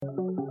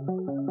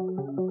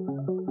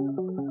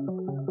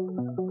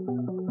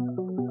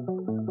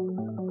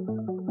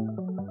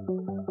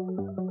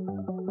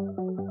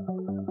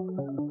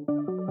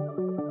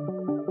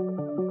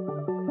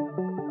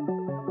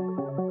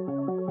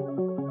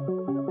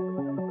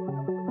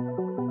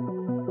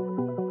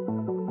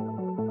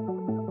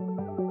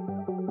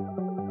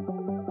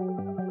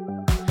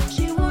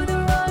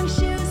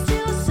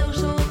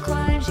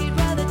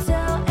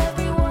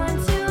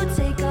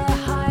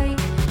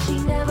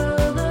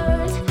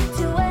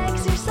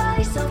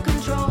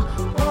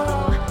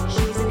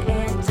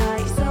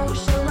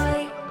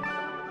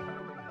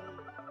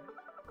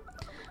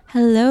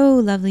Hello,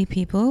 lovely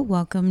people.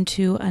 Welcome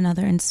to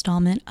another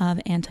installment of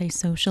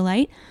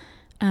Antisocialite,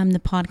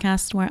 the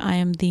podcast where I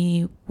am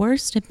the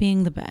worst at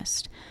being the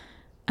best.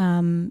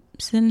 So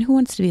then who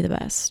wants to be the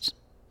best?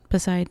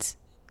 Besides,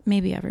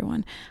 maybe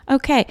everyone.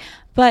 Okay,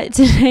 but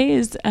today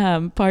is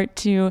part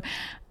two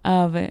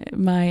of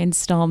my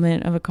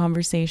installment of a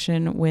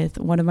conversation with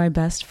one of my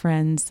best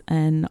friends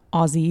and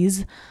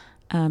Aussies,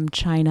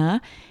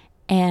 Chynna.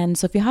 And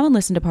so if you haven't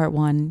listened to part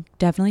one,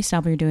 definitely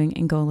stop what you're doing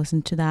and go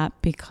listen to that,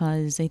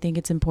 because I think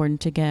it's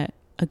important to get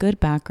a good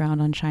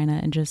background on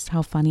Chynna and just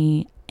how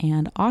funny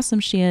and awesome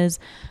she is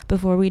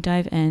before we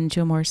dive into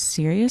a more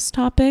serious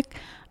topic.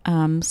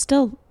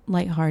 Still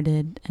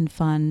lighthearted and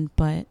fun,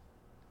 but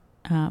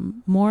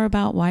more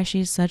about why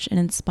she's such an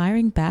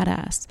inspiring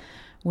badass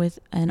with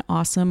an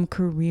awesome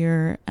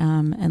career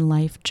and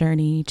life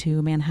journey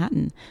to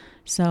Manhattan.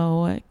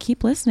 So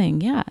keep listening.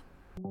 Yeah.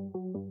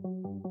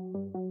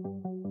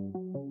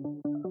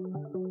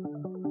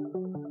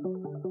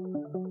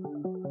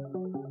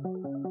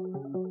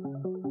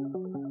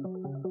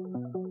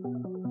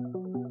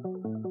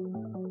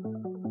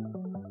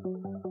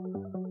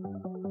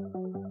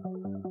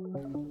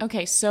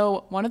 Okay,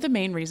 so one of the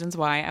main reasons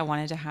why I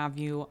wanted to have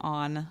you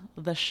on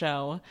the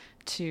show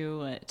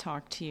to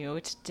talk to you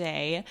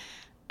today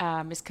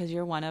is because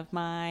you're one of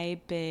my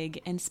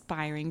big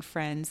inspiring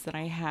friends that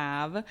I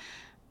have.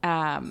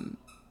 I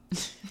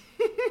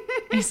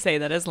say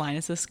that as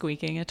Linus is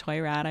squeaking a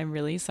toy rat. I'm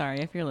really sorry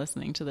if you're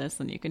listening to this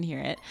and you can hear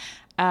it.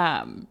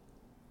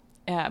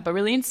 But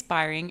really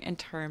inspiring in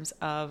terms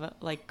of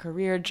like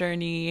career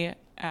journey,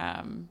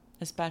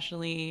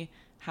 especially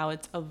how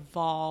it's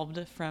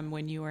evolved from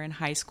when you were in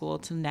high school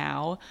to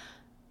now.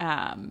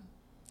 And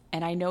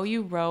I know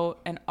you wrote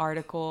an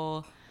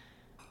article,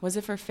 was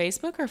it for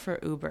Facebook or for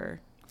Uber?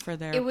 For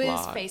their blog? It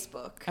was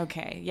Facebook.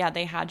 Okay. Yeah,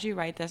 they had you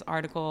write this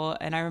article.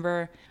 And I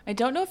remember, I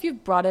don't know if you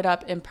brought it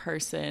up in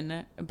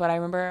person, but I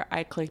remember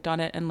I clicked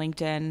on it in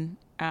LinkedIn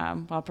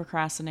while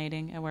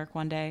procrastinating at work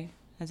one day,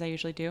 as I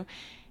usually do.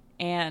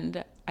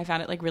 And I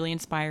found it like really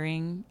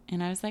inspiring,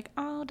 and I was like,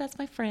 oh, that's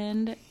my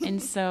friend.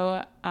 And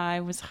so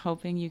I was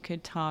hoping you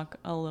could talk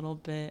a little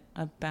bit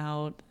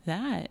about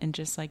that and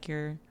just like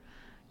your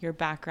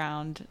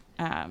background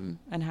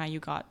and how you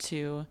got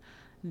to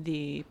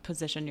the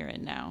position you're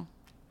in now.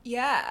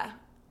 Yeah.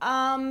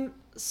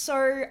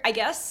 So I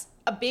guess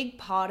a big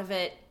part of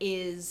it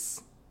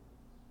is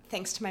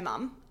thanks to my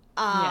mum.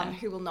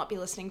 Who will not be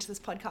listening to this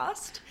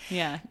podcast.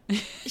 Yeah.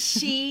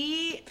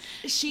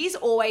 She's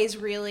always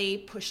really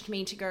pushed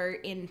me to go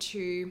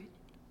into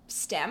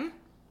STEM.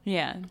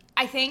 Yeah.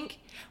 I think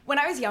when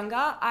I was younger,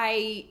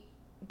 I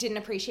didn't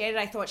appreciate it.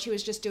 I thought she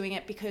was just doing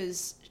it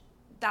because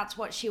that's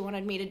what she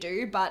wanted me to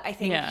do. But I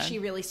think she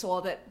really saw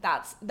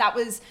that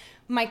was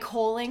my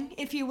calling,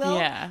 if you will.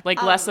 Yeah.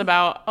 Like less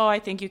about, oh, I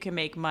think you can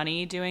make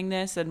money doing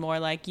this, and more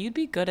like you'd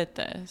be good at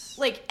this.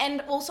 Like,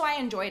 and also I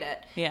enjoyed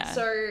it. Yeah.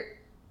 So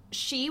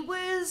she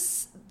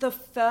was the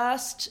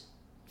first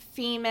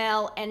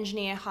female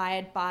engineer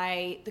hired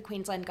by the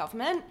Queensland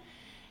government,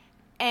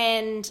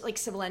 and like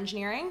civil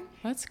engineering.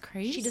 That's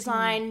crazy. She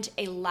designed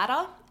a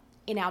ladder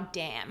in our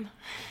dam.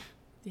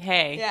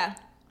 Hey. Yeah.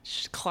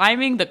 She's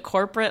climbing the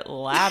corporate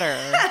ladder.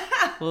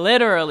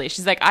 Literally.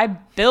 She's like, I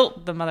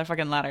built the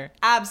motherfucking ladder.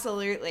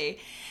 Absolutely.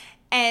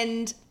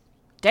 And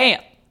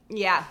damn.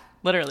 Yeah.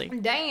 Literally.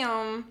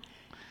 Damn.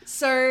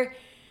 So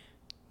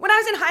when I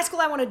was in high school,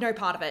 I wanted no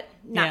part of it,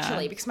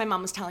 naturally, because my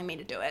mum was telling me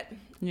to do it.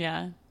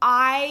 Yeah.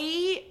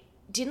 I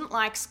didn't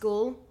like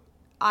school.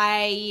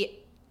 I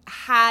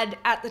had,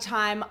 at the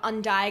time,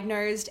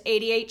 undiagnosed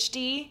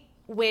ADHD,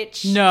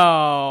 which...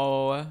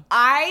 No.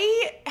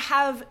 I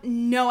have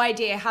no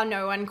idea how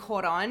no one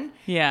caught on.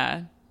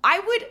 Yeah. I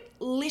would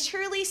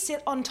literally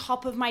sit on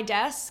top of my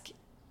desk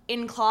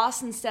in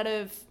class instead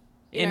of...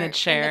 In a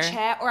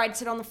chair. Or I'd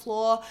sit on the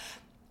floor.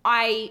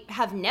 I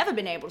have never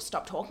been able to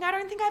stop talking. I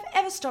don't think I've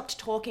ever stopped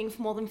talking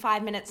for more than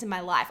 5 minutes in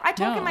my life. I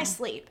talk in my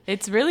sleep.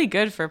 It's really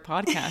good for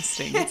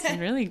podcasting. It's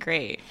really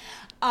great.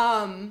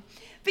 But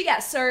yeah,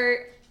 so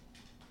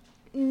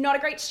not a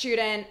great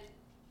student.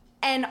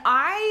 And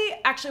I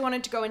actually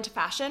wanted to go into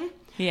fashion.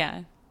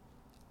 Yeah.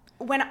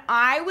 When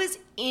I was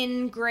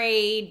in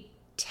grade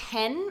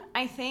 10,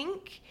 I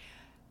think,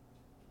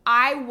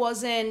 I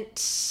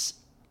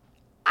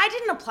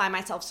didn't apply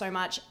myself so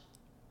much.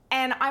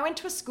 And I went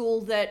to a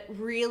school that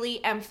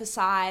really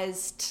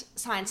emphasized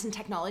science and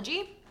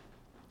technology.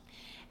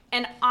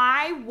 And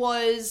I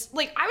was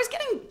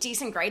getting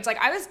decent grades. Like,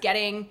 I was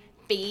getting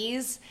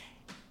B's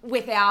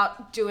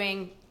without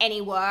doing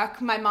any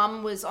work. My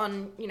mum was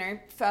on,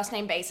 first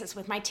name basis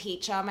with my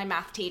teacher, my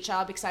math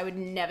teacher, because I would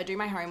never do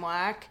my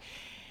homework.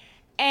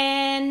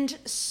 And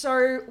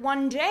so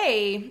one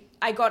day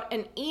I got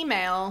an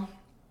email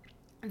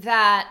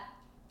that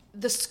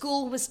the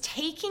school was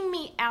taking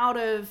me out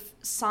of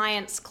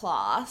science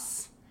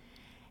class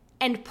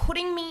and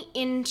putting me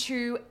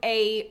into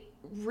a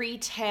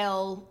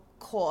retail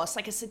course,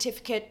 like a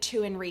certificate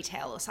 2 in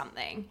retail or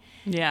something.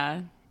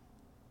 Yeah.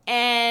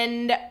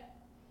 And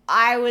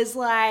I was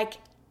like,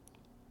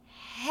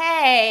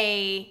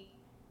 hey,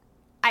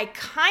 I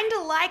kind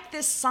of like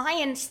this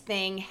science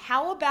thing.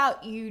 How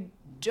about you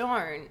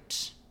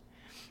don't?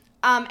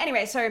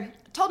 Anyway, so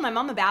told my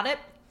mum about it.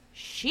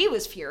 She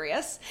was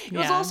furious. It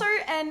was also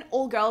an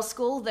all-girls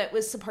school that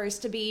was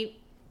supposed to be,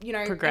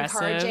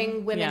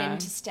 encouraging women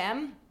into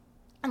STEM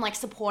and like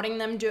supporting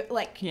them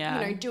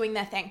doing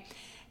their thing.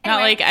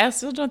 Anyway, I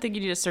still don't think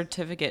you need a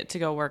certificate to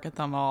go work at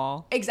them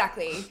all.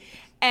 Exactly.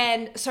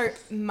 And so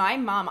my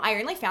mum, I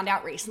only found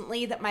out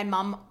recently that my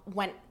mum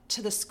went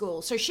to the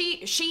school. So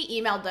she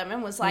emailed them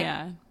and was like,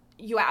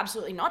 you are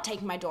absolutely not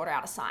taking my daughter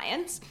out of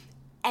science.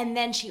 And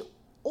then she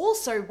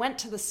also went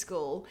to the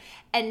school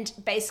and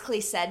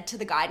basically said to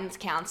the guidance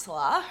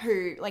counselor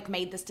who like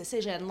made this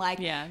decision, like,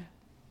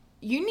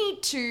 you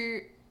need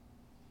to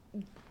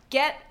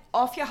get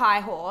off your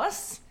high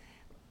horse,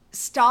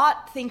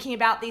 start thinking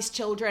about these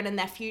children and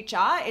their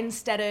future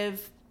instead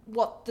of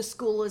what the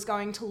school is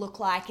going to look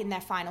like in their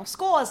final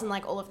scores and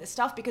like all of this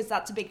stuff, because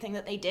that's a big thing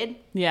that they did.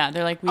 Yeah,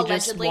 they're like, we allegedly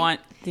just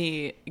want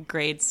the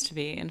grades to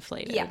be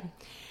inflated. Yeah.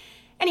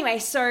 Anyway,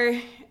 so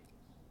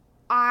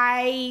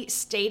I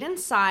stayed in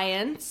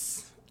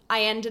science.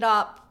 I ended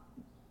up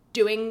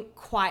doing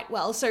quite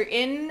well. So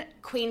in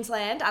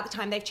Queensland, at the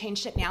time, they've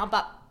changed it now,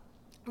 but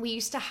we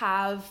used to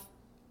have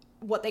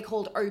what they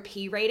called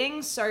OP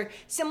ratings. So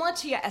similar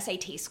to your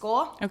SAT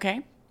score.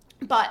 Okay.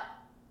 But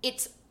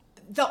it's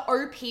the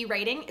OP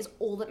rating is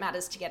all that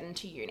matters to get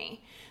into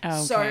uni.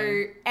 Okay. So,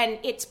 and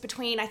it's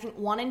between, I think,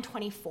 1 and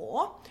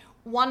 24.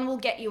 1 will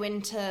get you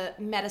into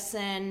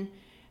medicine,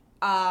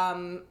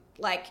 So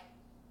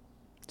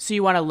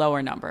you want a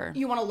lower number?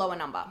 You want a lower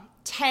number.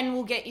 10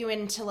 will get you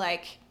into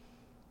like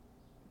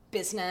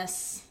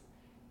business.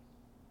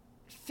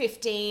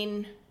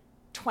 15,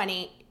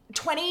 20.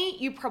 20,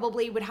 you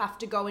probably would have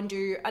to go and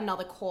do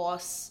another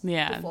course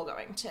before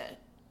going to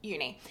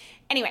uni.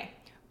 Anyway,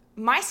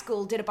 my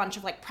school did a bunch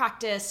of like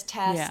practice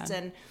tests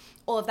and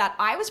all of that.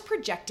 I was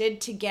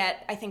projected to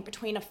get, I think,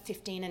 between a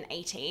 15 and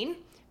 18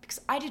 because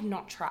I did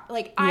not try.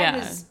 Like, I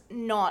was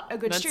not a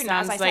good student,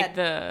 as I said.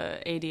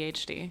 That sounds like the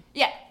ADHD.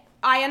 Yeah.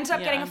 I ended up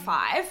getting a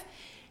 5.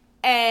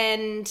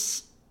 And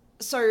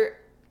so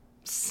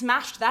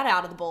smashed that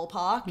out of the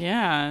ballpark.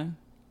 Yeah.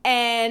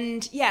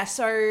 And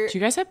so... Do you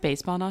guys have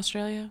baseball in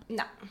Australia?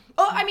 No.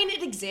 Oh, I mean,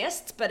 it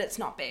exists, but it's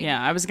not big.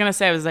 Yeah, I was going to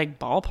say it was like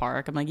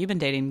ballpark. I'm like, you've been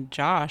dating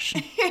Josh.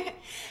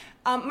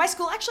 My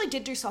school actually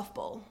did do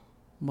softball.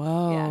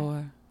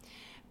 Whoa.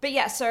 Yeah.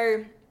 But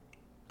so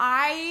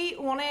I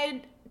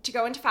wanted to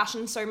go into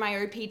fashion, so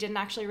my OP didn't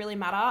actually really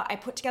matter. I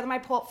put together my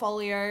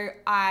portfolio.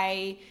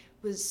 I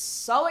was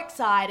so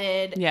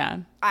excited. Yeah.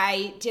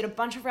 I did a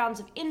bunch of rounds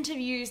of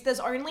interviews. There's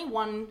only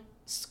one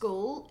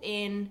school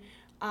in...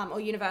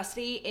 or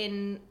university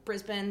in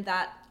Brisbane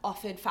that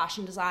offered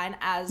fashion design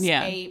as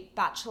a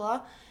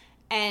bachelor.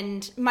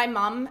 And my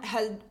mum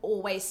had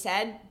always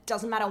said,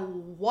 doesn't matter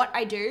what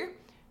I do,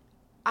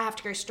 I have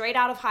to go straight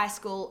out of high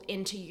school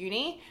into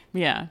uni.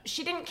 Yeah.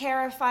 She didn't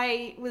care if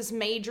I was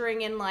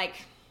majoring in like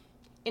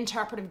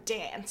interpretive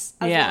dance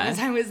as long as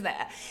I was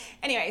there.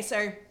 Anyway,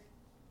 so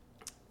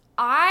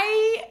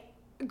I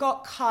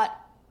got cut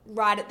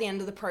right at the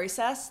end of the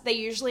process. They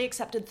usually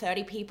accepted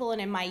 30 people,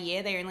 and in my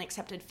year they only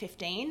accepted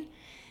 15.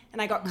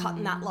 And I got cut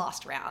in that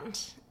last round.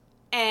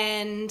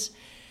 And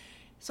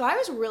so I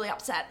was really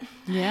upset.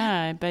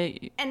 Yeah, I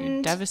bet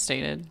you're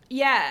devastated.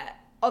 Yeah.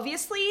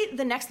 Obviously,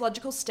 the next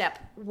logical step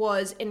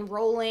was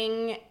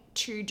enrolling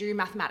to do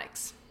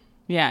mathematics.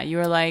 Yeah, you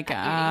were like,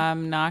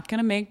 I'm not going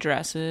to make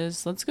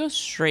dresses. Let's go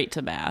straight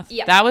to math.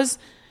 Yep. That was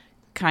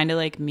kind of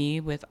like me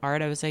with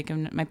art. I was like,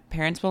 my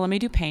parents won't let me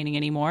do painting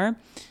anymore.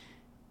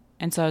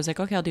 And so I was like,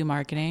 okay, I'll do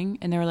marketing.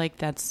 And they were like,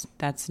 that's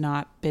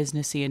not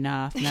businessy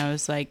enough. And I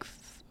was like...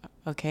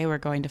 Okay, we're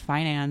going to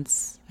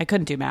finance. I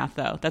couldn't do math,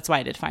 though. That's why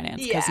I did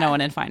finance, because no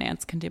one in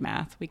finance can do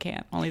math. We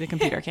can't. Only the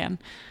computer can.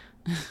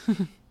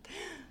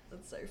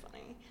 That's so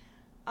funny.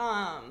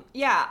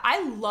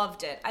 I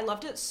loved it. I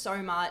loved it so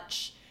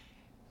much.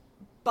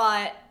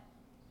 But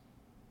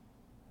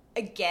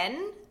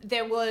again,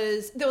 there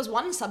was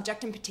one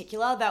subject in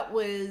particular that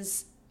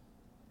was...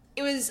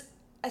 It was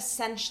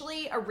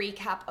essentially a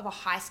recap of a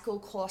high school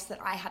course that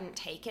I hadn't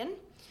taken.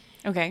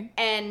 Okay.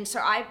 And so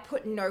I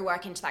put no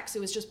work into that because it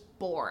was just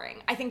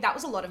boring. I think that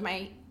was a lot of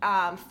my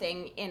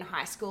thing in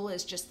high school,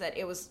 is just that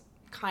it was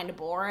kind of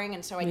boring,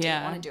 and so I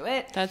didn't want to do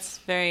it. That's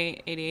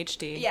very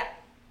ADHD. Yeah.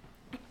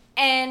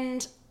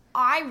 And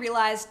I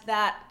realized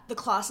that the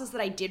classes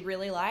that I did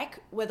really like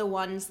were the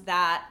ones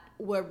that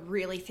were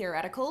really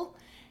theoretical.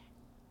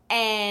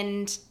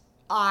 And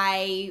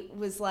I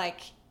was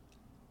like,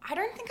 I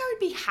don't think I would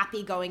be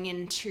happy going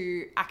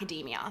into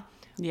academia.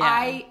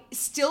 Yeah.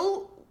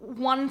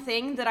 One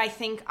thing that I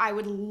think I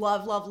would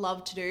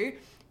love to do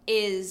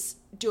is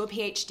do a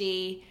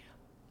PhD.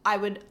 I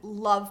would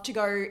love to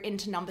go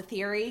into number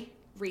theory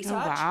research.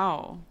 Oh,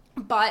 wow.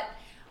 But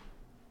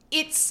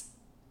it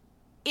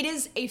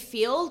is a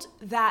field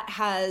that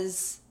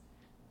has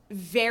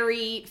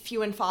very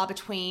few and far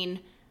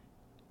between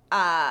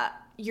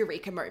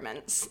eureka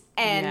moments.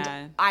 And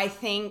Yeah. I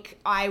think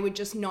I would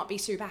just not be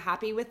super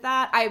happy with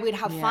that. I would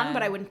have fun, Yeah.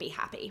 but I wouldn't be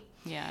happy.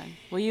 Yeah.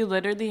 Well, you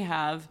literally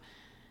have.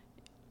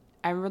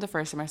 I remember the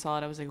first time I saw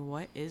it, I was like,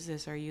 what is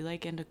this? Are you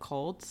like into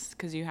cults?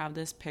 Because you have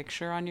this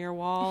picture on your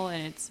wall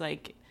and it's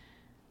like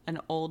an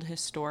old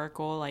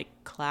historical like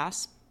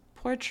class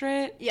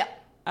portrait Yeah.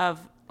 of,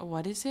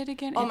 what is it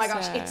again? Oh my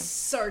gosh, it's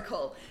so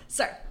cool.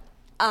 So,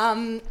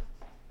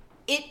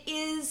 it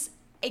is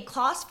a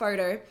class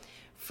photo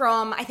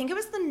from, I think it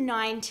was the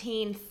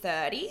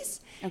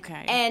 1930s.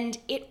 Okay. And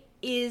it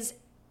is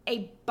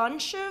a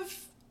bunch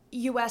of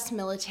US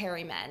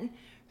military men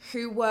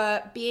who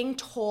were being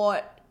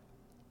taught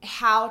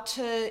how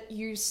to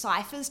use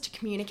ciphers to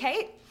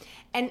communicate.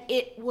 And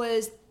it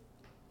was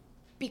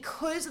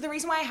because the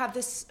reason why I have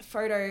this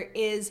photo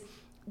is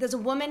there's a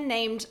woman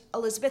named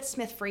Elizabeth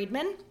Smith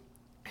Friedman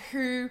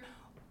who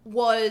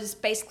was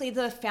basically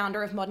the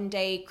founder of modern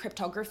day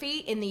cryptography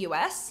in the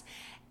US.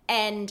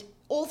 And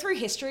all through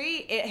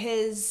history, it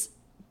has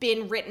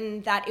been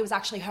written that it was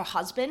actually her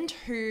husband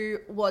who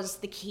was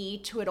the key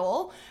to it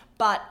all.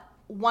 But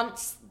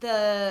once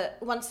the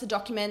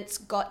documents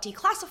got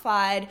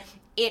declassified,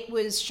 it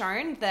was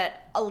shown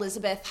that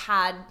Elizabeth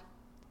had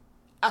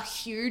a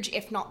huge,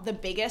 if not the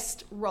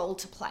biggest, role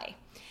to play.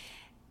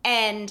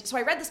 And so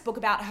I read this book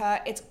about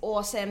her. It's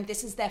awesome.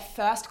 This is their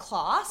first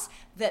class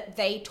that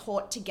they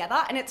taught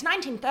together. And it's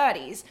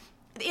 1930s.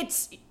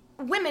 It's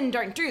women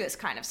don't do this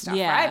kind of stuff,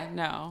 right?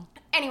 No.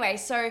 Anyway,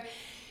 so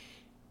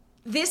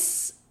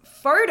this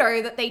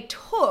photo that they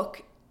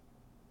took,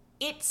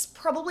 it's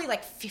probably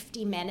like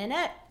 50 men in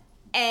it.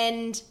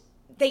 And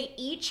they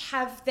each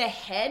have their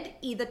head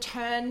either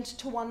turned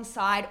to one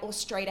side or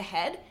straight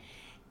ahead.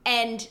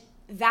 And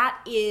that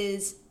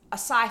is a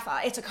cipher.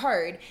 It's a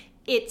code.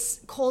 It's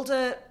called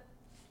a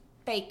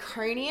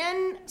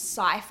Baconian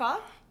cipher,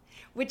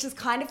 which is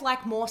kind of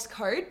like Morse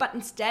code, but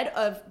instead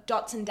of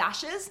dots and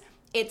dashes,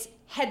 it's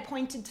head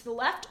pointed to the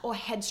left or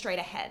head straight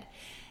ahead.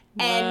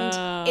 And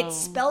Whoa. it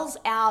spells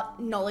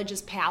out knowledge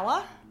is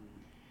power.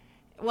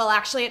 Well,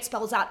 actually, it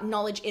spells out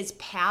knowledge is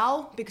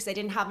pow because they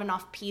didn't have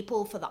enough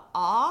people for the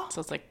R. So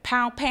it's like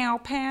pow, pow,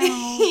 pow.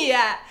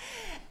 Yeah.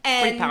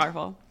 And Pretty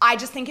powerful. I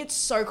just think it's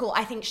so cool.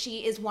 I think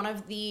she is one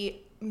of the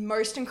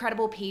most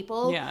incredible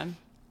people. Yeah.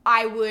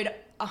 I would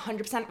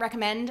 100%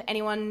 recommend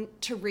anyone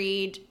to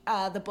read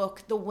the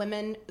book, The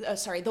Woman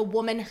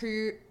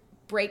Who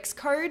Breaks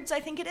Codes, I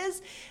think it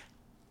is.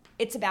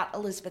 It's about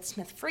Elizabeth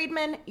Smith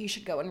Friedman. You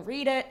should go and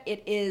read it.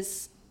 It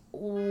is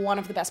one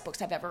of the best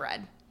books I've ever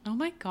read. Oh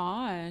my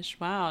gosh.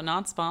 Wow.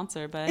 Not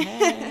sponsored, but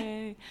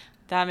hey.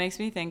 That makes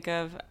me think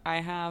of,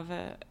 I have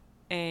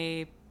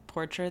a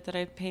portrait that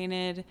I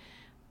painted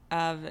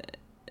of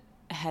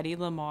Hedy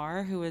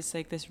Lamarr, who was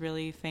like this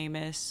really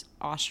famous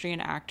Austrian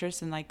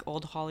actress in like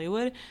old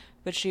Hollywood,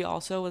 but she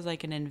also was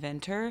like an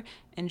inventor,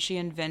 and she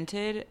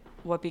invented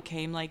what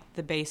became like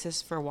the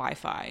basis for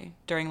Wi-Fi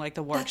during like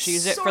the war. That's She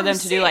used it so for them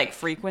to do sick. like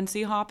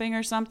frequency hopping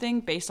or something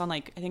based on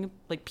like, I think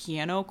like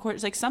piano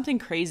chords, like something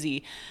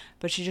crazy,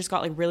 but she just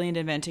got like really into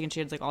inventing, and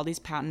she had like all these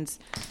patents,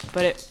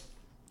 but it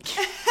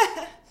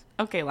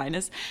okay,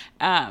 Linus.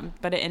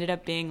 But it ended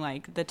up being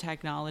like the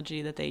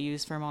technology that they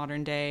use for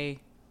modern day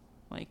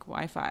like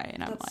Wi-Fi,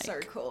 and I'm That's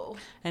like, so cool.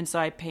 and so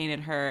I painted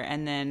her,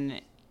 and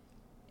then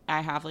I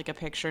have like a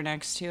picture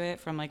next to it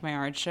from like my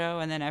art show,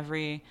 and then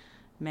every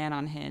man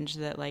on Hinge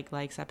that like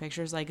likes that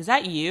picture is like, is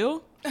that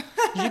you? Did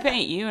you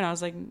paint you? And I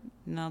was like,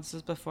 no, this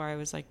was before I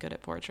was like good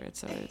at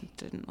portraits, so it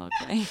didn't look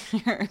like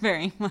her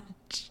very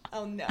much.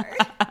 Oh no.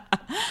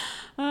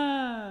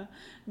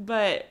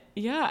 But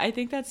yeah, I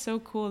think that's so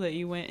cool that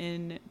you went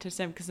into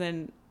STEM, because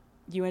then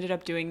you ended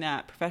up doing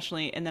that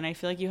professionally, and then I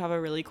feel like you have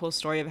a really cool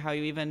story of how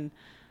you even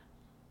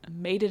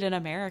made it in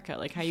America,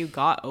 like how you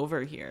got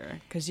over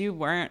here, because you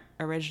weren't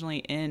originally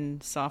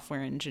in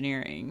software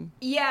engineering.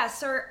 Yeah,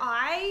 so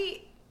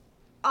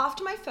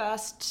after my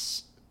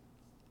first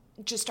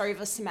just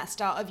over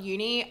semester of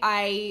uni,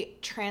 I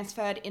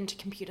transferred into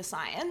computer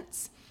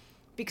science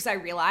because I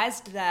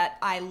realized that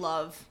I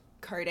love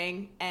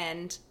coding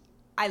and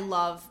I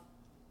love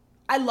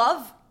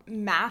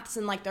maths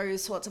and like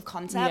those sorts of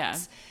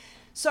concepts. Yeah.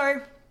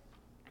 So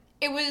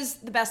it was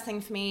the best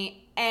thing for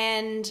me.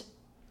 And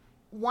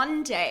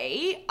one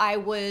day I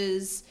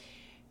was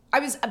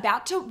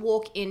about to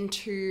walk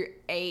into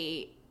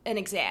an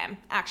exam,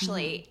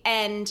 actually,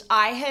 and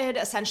I had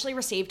essentially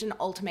received an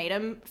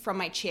ultimatum from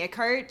my cheer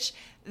coach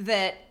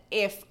that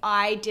if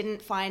I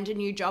didn't find a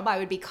new job, I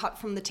would be cut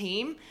from the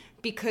team,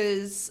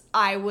 because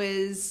it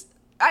was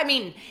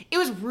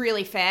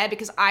really fair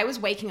because I was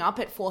waking up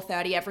at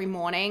 4:30 every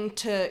morning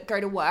to go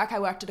to work. I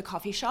worked at a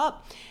coffee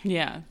shop.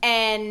 Yeah.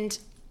 And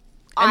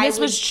this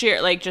was cheer,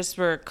 like, just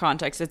for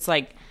context, it's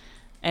like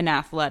an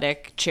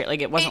athletic cheer,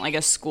 like it wasn't like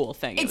a school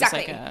thing. It exactly.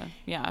 was like a,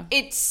 yeah.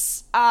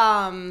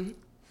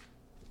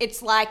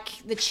 It's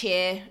like the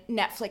Cheer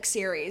Netflix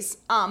series,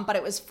 but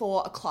it was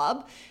for a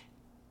club.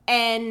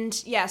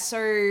 And yeah,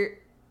 so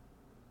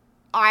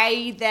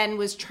I then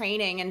was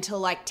training until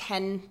like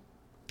 10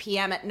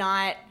 p.m. at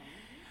night.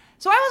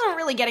 So I wasn't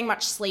really getting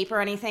much sleep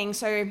or anything.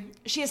 So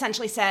she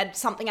essentially said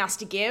something has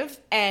to give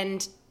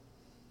and,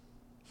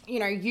 you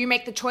know, you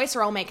make the choice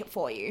or I'll make it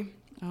for you.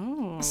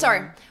 Oh.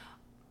 So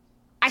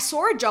I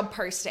saw a job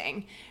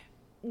posting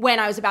when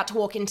I was about to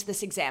walk into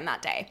this exam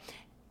that day.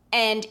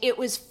 And it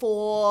was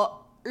for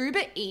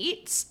Uber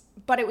Eats,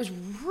 but it was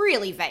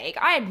really vague.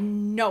 I had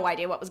no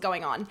idea what was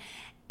going on.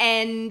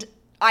 And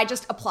I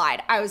just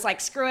applied. I was like,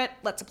 screw it,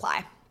 let's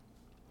apply.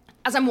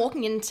 As I'm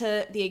walking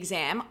into the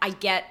exam, I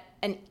get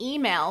an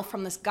email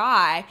from this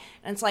guy,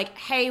 and it's like,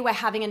 hey, we're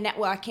having a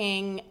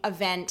networking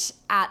event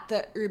at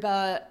the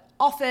Uber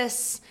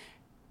office.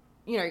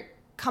 You know,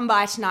 come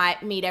by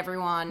tonight, meet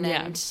everyone,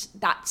 and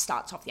that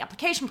starts off the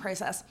application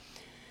process.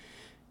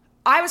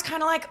 I was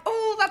kind of like,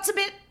 oh, that's a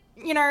bit,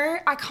 you know,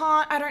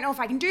 I don't know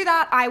if I can do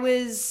that. I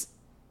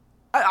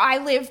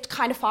lived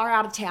kind of far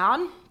out of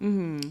town,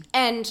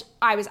 and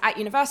I was at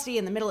university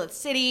in the middle of the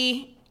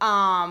city.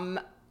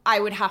 I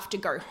would have to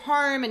go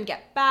home and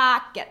get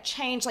back, get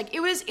changed. Like, it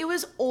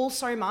was all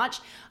so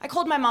much. I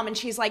called my mom and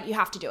she's like, you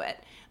have to do it.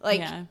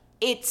 Like,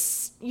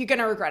 you're going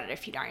to regret it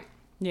if you don't.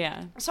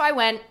 Yeah. So I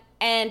went,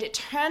 and it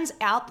turns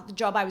out that the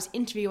job I was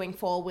interviewing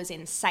for was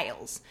in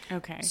sales.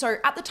 Okay. So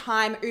at the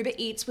time, Uber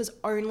Eats was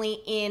only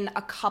in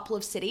a couple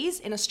of cities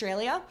in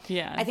Australia.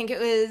 Yeah. I think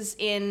it was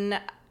in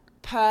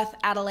Perth,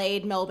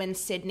 Adelaide, Melbourne,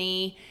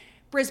 Sydney,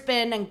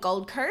 Brisbane, and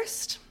Gold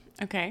Coast.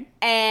 Okay.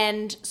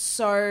 And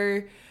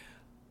so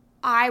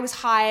I was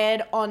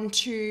hired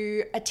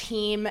onto a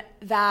team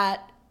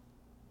that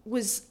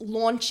was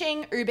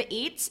launching Uber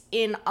Eats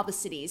in other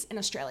cities in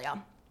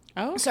Australia.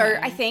 Okay. So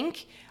I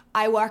think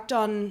I worked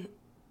on,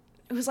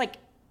 it was like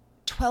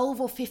 12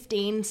 or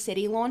 15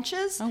 city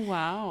launches. Oh,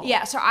 wow.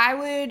 Yeah, so I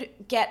would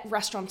get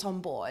restaurants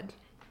on board.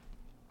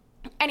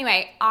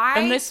 Anyway,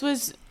 And this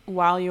was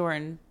while you were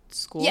in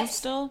school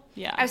still?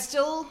 Yeah. I was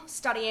still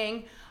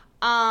studying.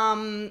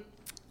 I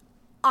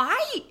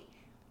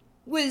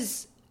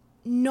was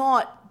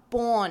not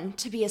born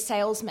to be a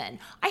salesman.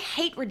 I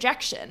hate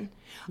rejection.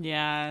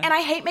 Yeah. And I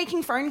hate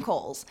making phone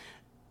calls.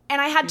 And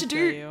I had to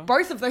do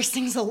both of those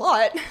things a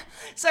lot.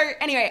 So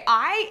anyway,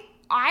 I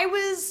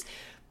was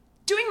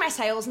doing my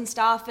sales and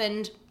stuff,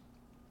 and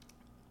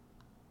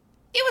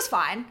it was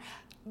fine.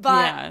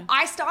 But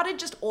I started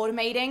just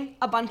automating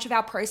a bunch of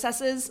our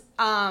processes,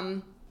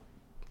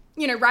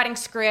 you know, writing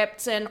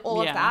scripts and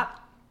all of that.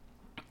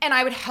 And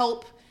I would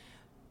help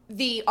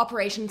the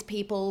operations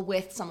people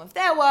with some of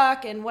their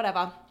work and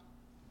whatever.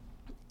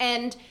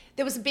 And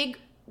there was a big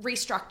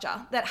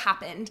restructure that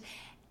happened.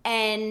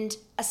 And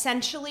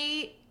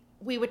essentially,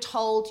 we were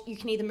told you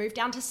can either move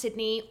down to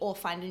Sydney or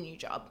find a new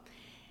job.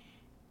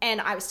 And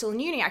I was still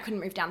in uni. I couldn't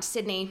move down to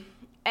Sydney.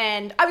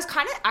 And I was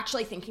kind of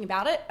actually thinking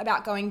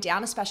about going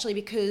down, especially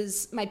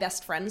because my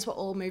best friends were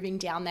all moving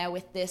down there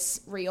with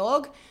this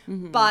reorg.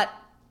 Mm-hmm. But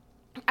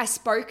I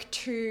spoke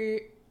to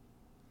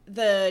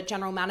the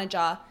general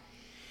manager,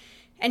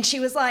 and she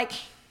was like,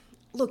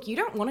 look, you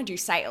don't want to do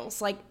sales.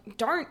 Like,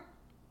 don't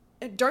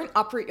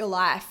uproot your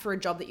life for a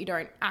job that you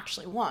don't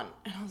actually want.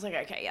 And I was like,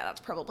 okay, yeah,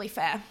 that's probably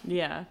fair.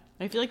 Yeah.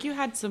 I feel like you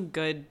had some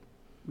good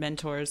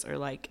mentors or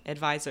like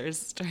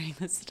advisors during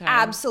this time.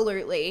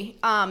 Absolutely.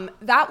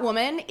 That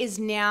woman is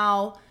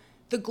now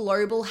the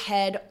global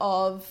head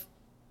of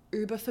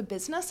Uber for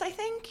Business, I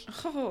think.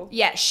 Oh.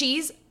 Yeah, she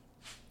is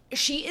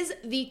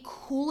the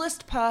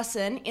coolest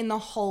person in the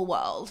whole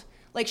world.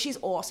 Like, she's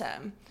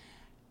awesome.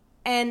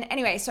 And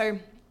anyway, so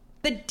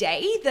the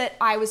day that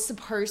I was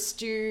supposed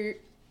to,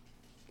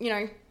 you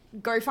know,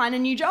 go find a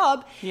new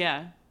job.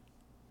 Yeah.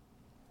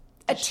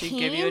 Did she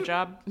give you a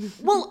job?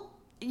 Well,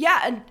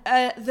 yeah,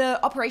 the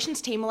operations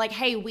team were like,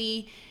 hey,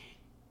 we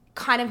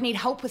kind of need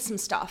help with some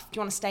stuff. Do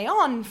you want to stay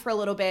on for a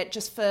little bit,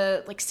 just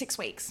for like 6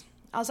 weeks?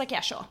 I was like,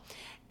 yeah, sure.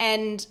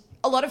 And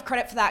a lot of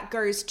credit for that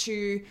goes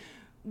to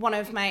one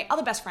of my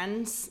other best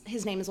friends.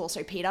 His name is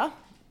also Peter.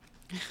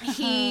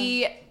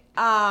 He,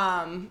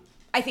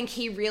 I think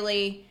he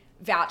really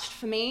vouched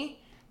for me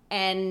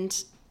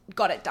and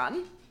got it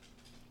done.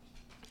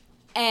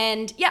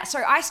 And yeah,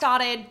 so I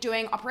started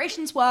doing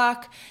operations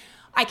work.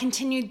 I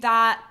continued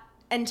that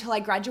until I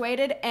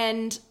graduated,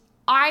 and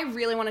I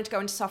really wanted to go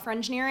into software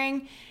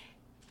engineering.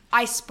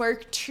 I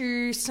spoke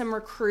to some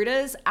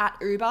recruiters at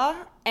Uber,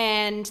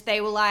 and they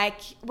were like,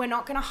 we're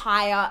not going to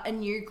hire a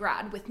new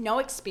grad with no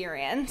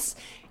experience,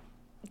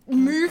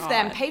 move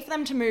them, pay for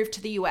them to move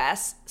to the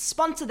US,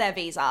 sponsor their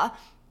visa.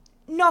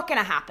 Not going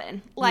to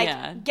happen.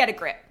 Like, get a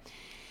grip.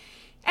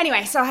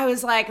 Anyway, so I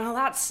was like, oh,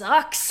 that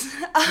sucks.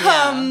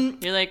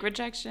 You're like,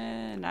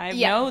 rejection. I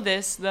know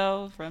this,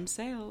 though, from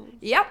sales.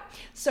 Yep.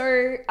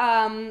 So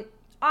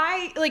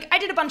I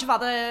did a bunch of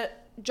other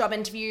job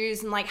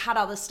interviews and, like, had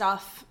other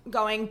stuff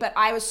going, but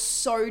I was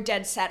so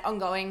dead set on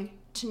going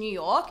to New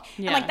York.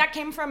 Yeah. And, like, that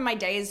came from my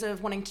days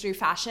of wanting to do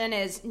fashion,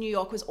 is New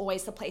York was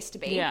always the place to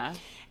be. Yeah.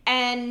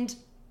 And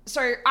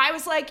so I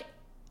was like,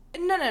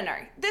 no.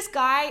 This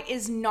guy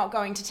is not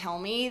going to tell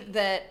me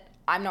that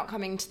I'm not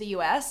coming to the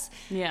US.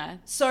 Yeah.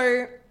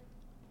 So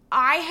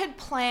I had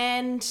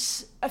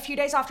planned a few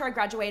days after I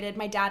graduated,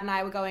 my dad and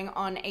I were going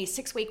on a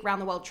 6-week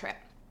round the world trip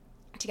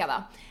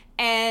together.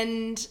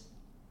 And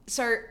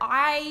so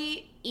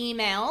I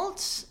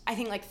emailed, I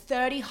think like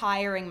 30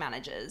 hiring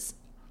managers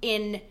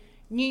in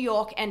New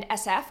York and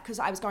SF, because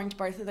I was going to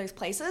both of those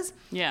places.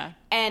 Yeah.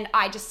 And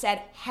I just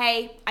said,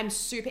 hey, I'm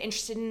super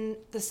interested in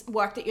this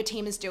work that your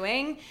team is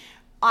doing.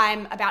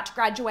 I'm about to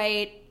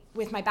graduate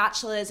with my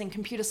bachelor's in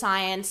computer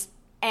science,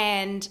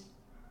 and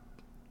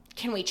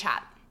can we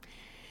chat?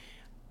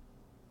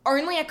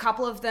 Only a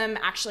couple of them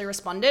actually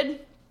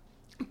responded,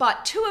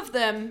 but 2 of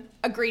them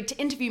agreed to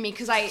interview me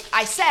because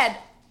I said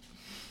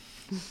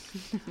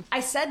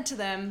to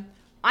them,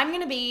 I'm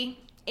going to be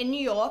in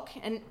New York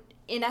and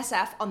in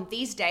SF on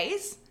these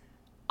days.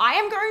 I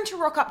am going to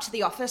rock up to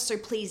the office, so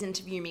please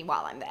interview me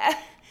while I'm there.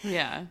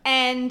 Yeah.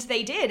 And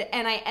they did,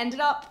 and I ended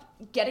up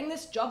getting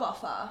this job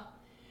offer.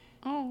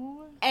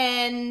 Oh.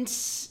 And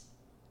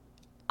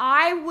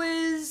I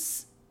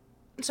was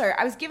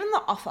given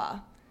the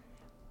offer,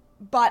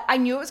 but I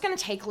knew it was going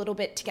to take a little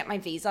bit to get my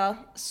visa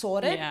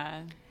sorted.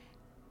 Yeah.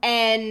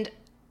 And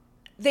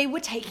they were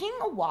taking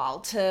a while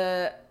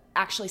to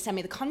actually send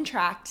me the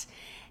contract.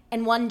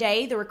 And one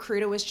day the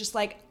recruiter was just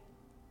like,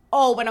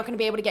 oh, we're not going to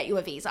be able to get you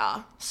a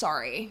visa.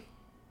 Sorry.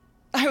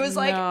 I was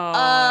like,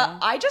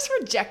 I just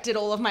rejected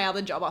all of my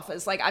other job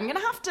offers. Like, I'm going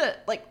to have to,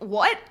 like,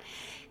 what?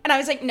 And I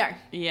was like, no.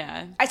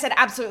 Yeah. I said,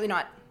 absolutely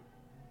not.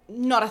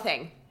 Not a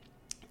thing.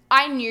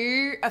 I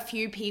knew a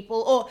few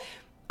people, or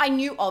I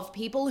knew of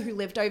people who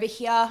lived over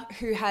here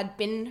who had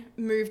been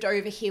moved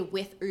over here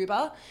with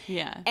Uber.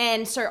 Yeah.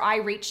 And so I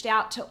reached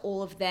out to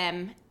all of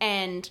them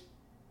and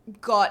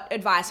got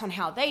advice on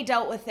how they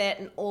dealt with it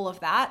and all of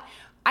that.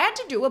 I had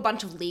to do a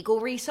bunch of legal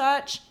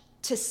research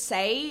to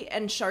say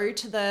and show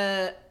to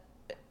the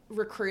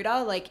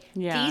recruiter, like,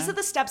 these are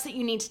the steps that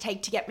you need to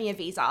take to get me a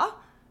visa.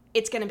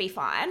 It's going to be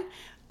fine.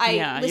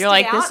 You're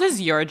like, this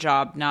is your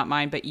job, not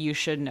mine, but you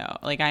should know.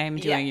 Like, I am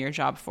doing your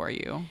job for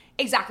you.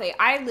 Exactly.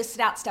 I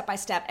listed out step by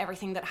step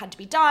everything that had to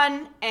be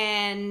done,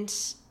 and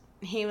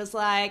he was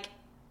like,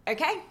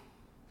 okay,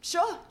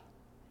 sure.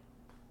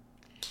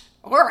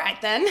 All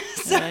right then.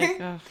 So,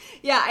 like,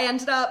 yeah, I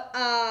ended up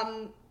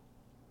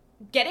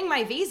getting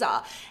my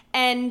visa.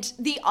 And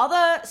the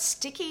other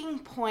sticking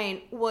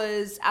point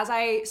was, as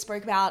I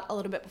spoke about a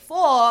little bit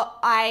before,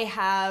 I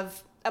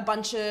have a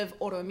bunch of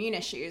autoimmune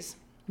issues.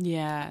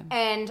 Yeah.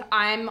 And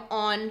I'm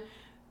on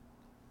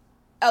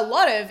a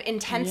lot of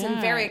intense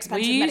and very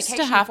expensive medication. We used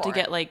to have to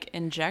get like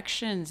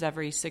injections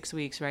every 6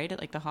 weeks, right? At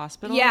like the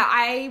hospital. Yeah,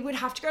 I would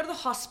have to go to the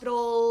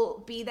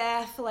hospital, be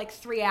there for like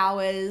 3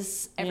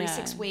 hours every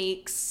 6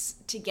 weeks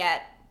to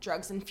get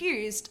drugs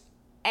infused.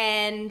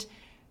 And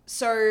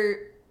so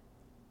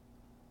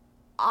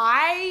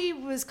I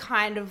was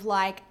kind of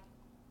like,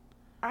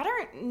 I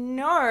don't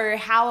know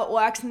how it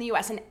works in the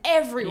US. And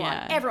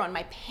everyone,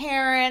 my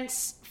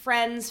parents,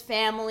 friends,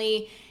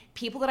 family,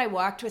 people that I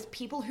worked with,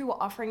 people who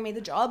were offering me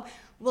the job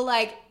were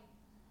like,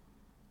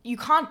 you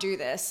can't do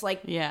this.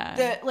 Like,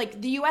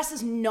 the US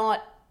is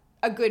not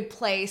a good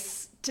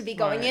place to be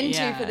going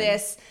into for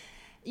this.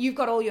 You've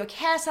got all your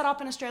care set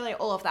up in Australia,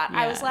 all of that.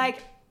 I was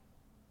like,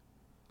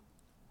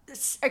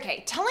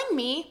 okay, telling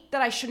me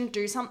that I shouldn't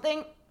do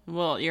something.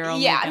 Well, you're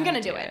only I'm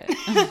going to do it.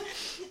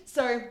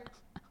 So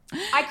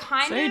I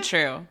kind of... So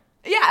true.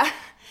 Yeah.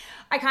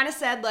 I kind of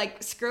said,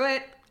 like, screw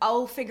it.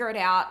 I'll figure it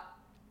out.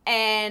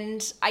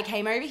 And I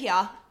came over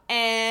here,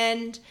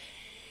 and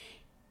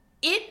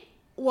it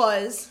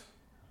was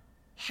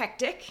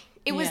hectic.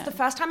 It was the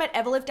first time I'd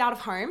ever lived out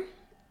of home,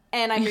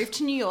 and I moved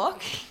to New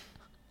York.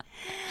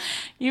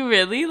 You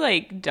really,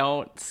 like,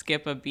 don't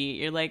skip a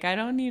beat. You're like, I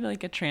don't need,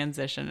 like, a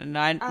transition. And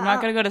I'm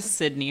not going to go to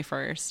Sydney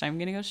first. I'm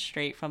going to go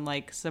straight from,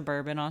 like,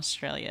 suburban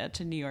Australia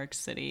to New York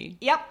City.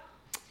 Yep.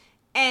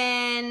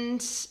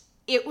 And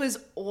it was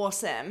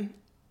awesome.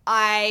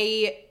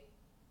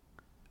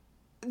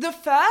 The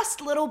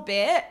first little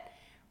bit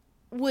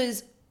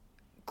was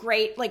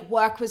great. Like,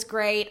 work was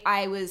great.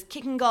 I was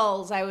kicking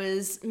goals. I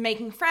was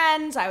making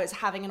friends. I was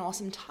having an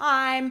awesome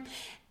time.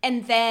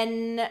 And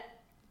then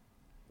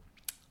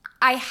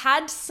I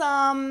had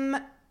some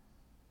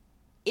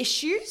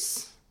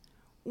issues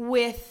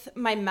with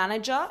my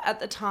manager at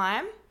the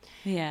time.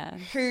 Yeah.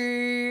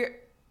 Who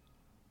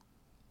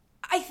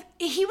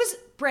he was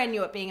brand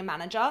new at being a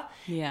manager.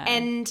 Yeah.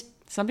 And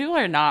some people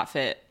are not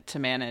fit to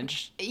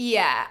manage.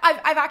 Yeah.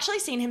 I've actually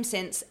seen him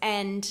since,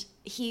 and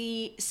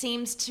he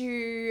seems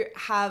to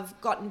have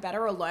gotten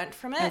better or learnt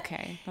from it.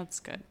 Okay, that's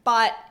good.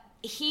 But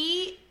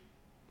he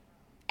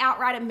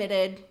outright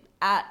admitted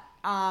at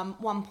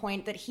one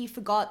point that he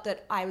forgot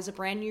that I was a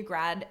brand new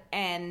grad,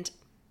 and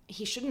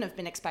he shouldn't have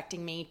been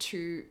expecting me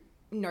to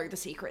know the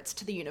secrets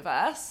to the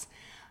universe.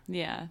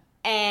 Yeah.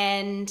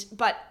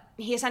 But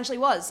he essentially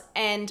was.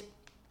 And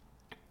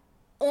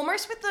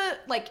almost with the,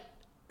 like,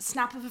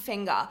 snap of a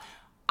finger,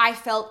 I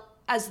felt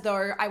as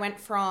though I went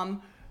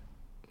from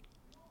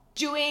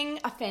doing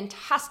a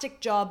fantastic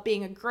job,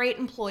 being a great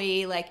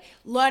employee, like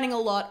learning a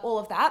lot, all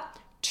of that,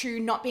 to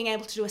not being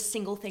able to do a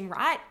single thing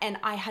right. And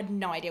I had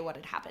no idea what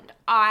had happened.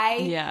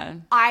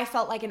 I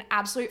felt like an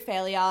absolute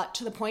failure,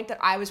 to the point that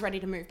I was ready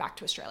to move back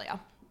to Australia.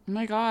 Oh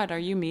my God, are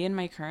you me in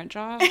my current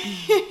job?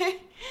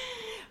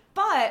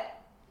 But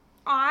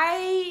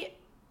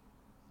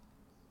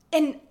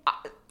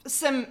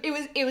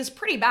it was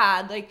pretty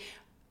bad. Like,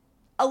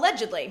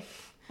 allegedly,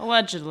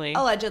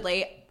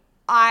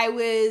 I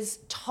was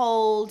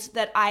told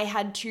that I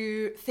had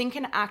to think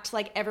and act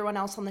like everyone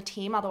else on the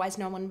team, otherwise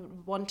no one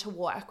would want to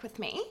work with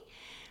me.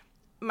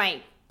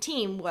 My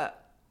team were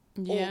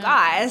all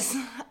guys.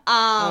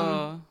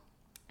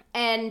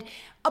 And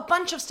a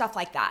bunch of stuff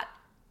like that.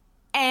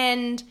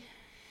 And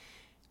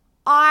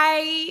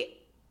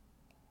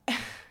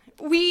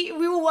we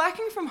were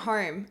working from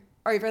home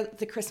over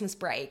the Christmas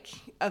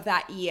break of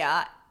that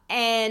year.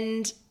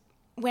 And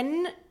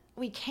when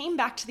we came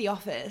back to the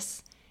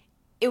office,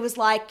 it was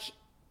like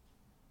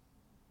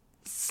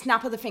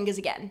snap of the fingers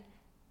again.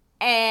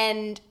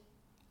 And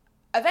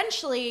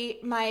eventually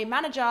my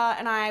manager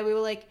and we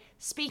were like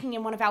speaking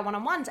in one of our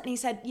one-on-ones, and he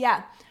said,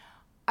 yeah,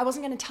 I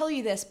wasn't going to tell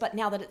you this, but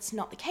now that it's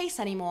not the case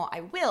anymore,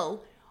 I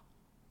will.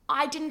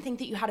 I didn't think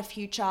that you had a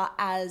future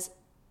as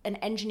an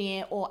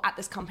engineer or at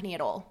this company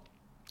at all.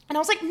 And I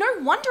was like, no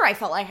wonder I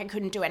felt like I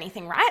couldn't do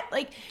anything, right?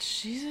 Like,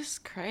 Jesus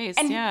Christ.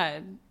 and yeah.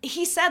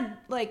 He said,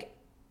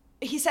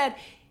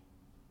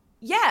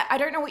 yeah, I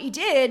don't know what you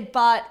did,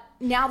 but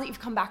now that you've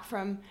come back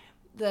from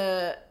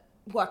the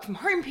work from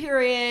home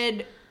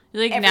period,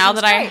 like, now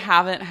that I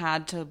haven't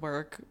had to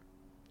work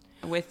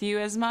with you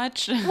as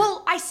much.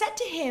 Well, I said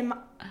to him,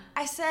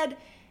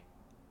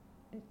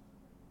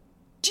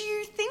 do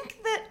you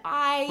think that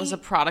I was a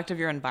product of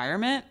your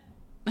environment?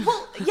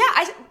 Well,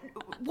 yeah,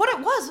 what it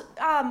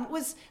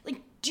was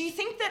like, do you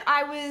think that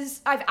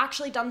I've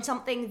actually done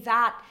something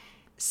that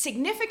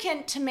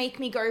significant to make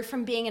me go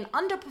from being an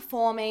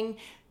underperforming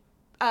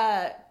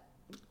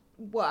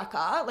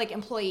worker, like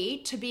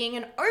employee, to being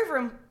an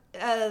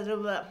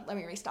let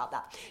me restart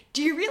that.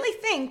 Do you really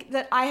think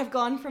that I have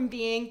gone from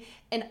being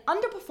an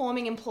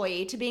underperforming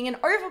employee to being an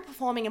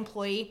overperforming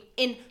employee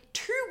in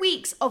 2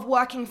 weeks of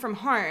working from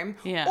home?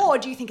 Yeah. Or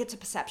do you think it's a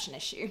perception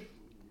issue?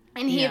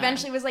 And he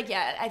eventually was like,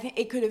 yeah, I think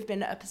it could have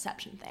been a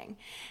perception thing.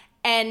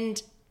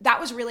 And that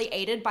was really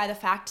aided by the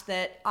fact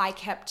that I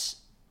kept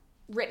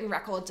written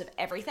records of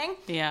everything.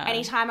 Yeah.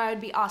 Anytime I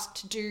would be asked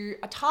to do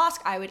a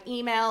task, I would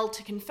email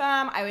to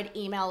confirm. I would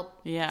email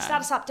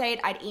status update.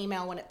 I'd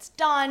email when it's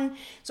done.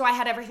 So I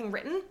had everything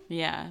written.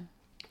 Yeah.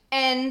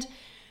 And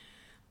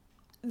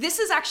this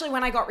is actually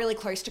when I got really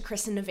close to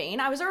Chris and Naveen.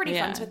 I was already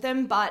friends with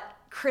them, but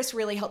Chris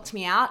really helped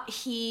me out.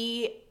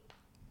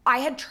 I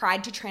had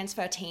tried to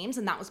transfer teams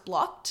and that was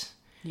blocked.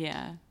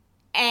 Yeah.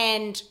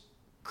 And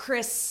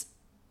Chris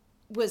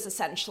was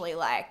essentially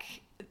like,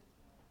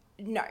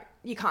 no,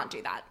 you can't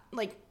do that.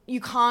 Like,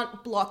 you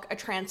can't block a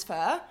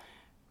transfer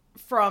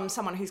from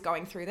someone who's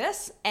going through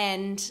this.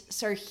 And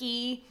so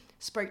he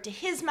spoke to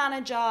his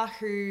manager,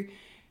 who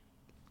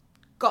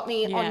got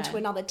me onto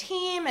another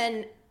team,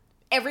 and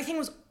everything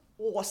was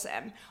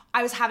awesome.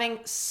 I was having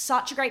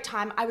such a great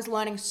time. I was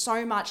learning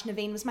so much.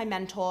 Naveen was my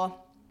mentor.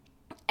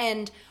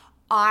 And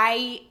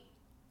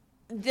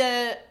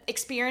the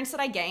experience that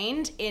I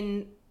gained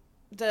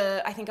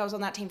I think I was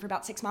on that team for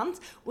about 6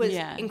 months, was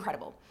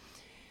incredible.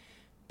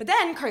 But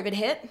then COVID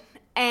hit,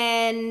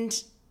 and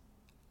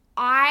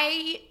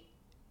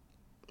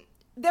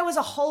there was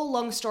a whole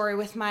long story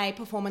with my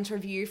performance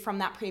review from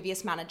that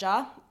previous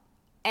manager,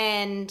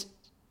 and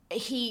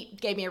he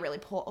gave me a really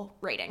poor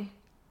rating.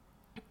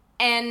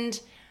 And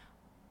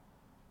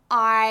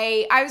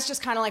I was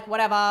just kind of like,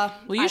 whatever.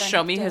 Will you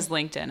show me his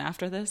LinkedIn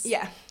after this?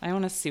 Yeah. I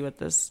want to see what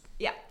this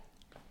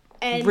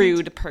and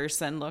rude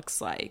person looks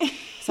like.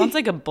 Sounds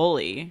like a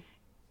bully.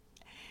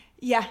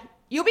 Yeah.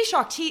 You'll be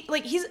shocked.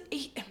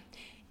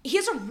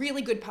 He's a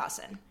really good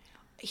person.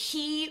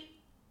 He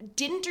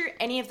didn't do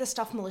any of the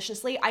stuff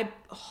maliciously. I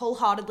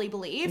wholeheartedly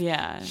believe.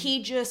 Yeah.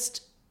 He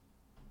just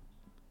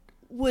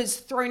was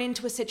thrown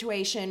into a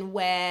situation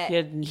where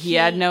he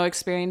had no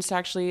experience to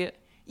actually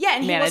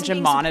and manage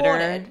and monitor.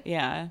 Supported.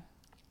 Yeah.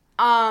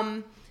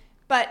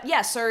 But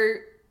yeah, so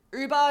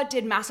Uber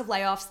did massive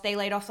layoffs. They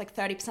laid off like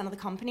 30% of the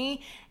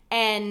company,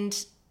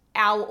 and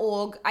our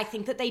org, I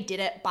think that they did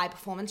it by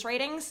performance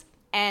ratings.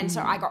 And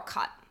so I got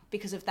cut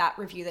because of that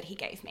review that he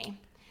gave me.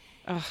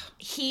 Ugh.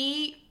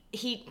 He,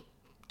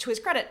 to his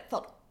credit,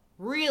 felt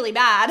really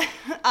bad.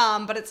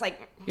 But it's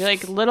like, you're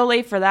like, a little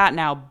late for that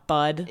now,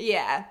 bud.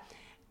 Yeah.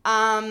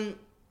 But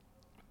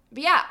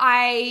yeah,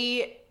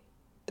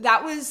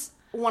 that was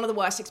one of the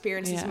worst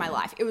experiences in my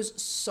life. It was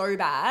so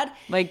bad.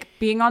 Like,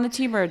 being on the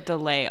team or the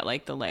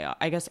layoff,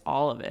 I guess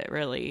all of it,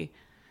 really.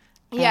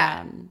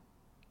 Yeah.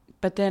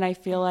 But then I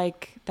feel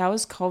like that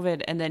was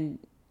COVID, and then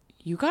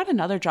you got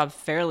another job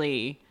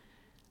fairly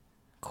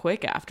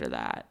quick after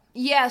that.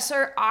 Yeah,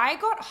 so I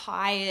got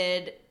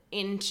hired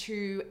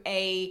into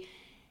a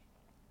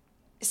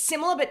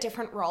similar but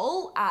different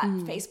role at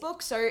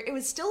Facebook. So it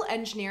was still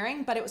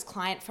engineering, but it was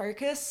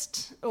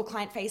client-focused or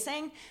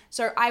client-facing.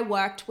 So I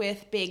worked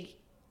with big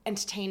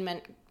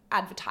entertainment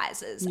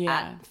advertisers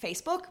at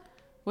Facebook.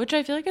 Which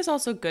I feel like is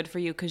also good for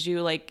you, because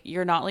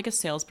you're not like a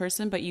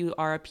salesperson, but you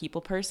are a people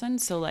person.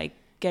 So like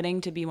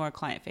getting to be more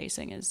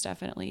client-facing is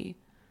definitely...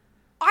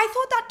 I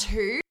thought that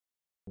too.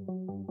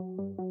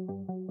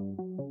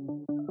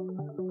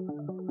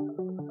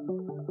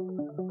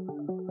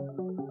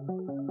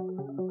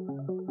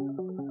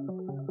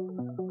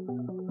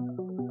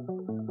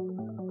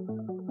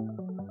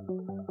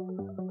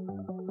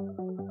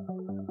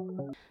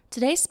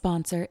 Today's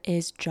sponsor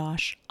is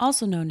Josh,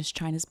 also known as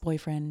Chynna's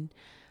boyfriend.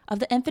 Of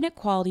the infinite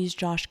qualities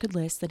Josh could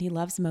list that he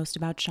loves most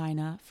about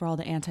Chynna, for all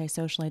the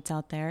anti-socialites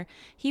out there,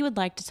 he would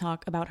like to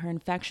talk about her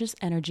infectious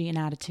energy and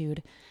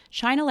attitude.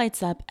 Chynna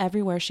lights up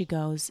everywhere she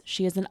goes.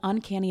 She has an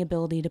uncanny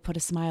ability to put a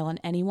smile on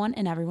anyone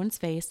and everyone's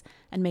face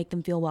and make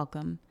them feel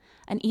welcome.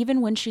 And even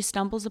when she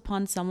stumbles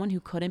upon someone who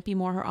couldn't be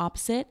more her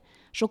opposite,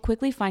 she'll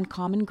quickly find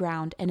common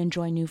ground and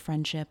enjoy new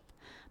friendship.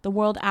 The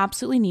world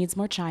absolutely needs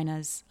more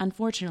Chynnas.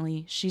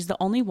 Unfortunately, she's the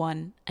only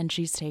one, and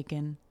she's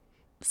taken.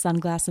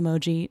 Sunglass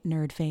emoji,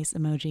 nerd face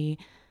emoji,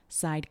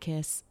 side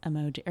kiss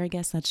emoji, or I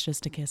guess that's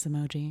just a kiss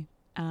emoji.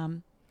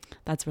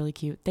 That's really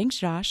cute. Thanks,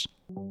 Josh.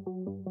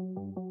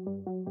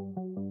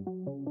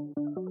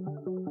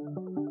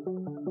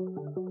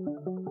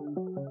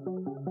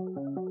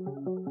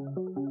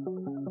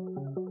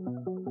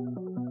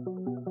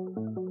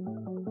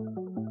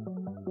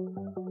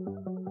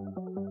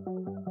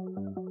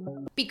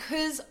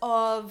 Because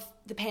of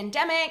the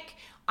pandemic,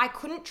 I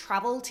couldn't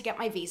travel to get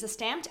my visa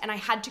stamped, and I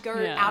had to go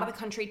out of the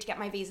country to get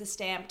my visa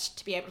stamped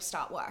to be able to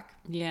start work.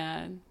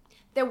 Yeah.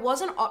 There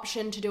was an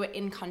option to do it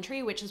in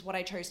country, which is what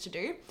I chose to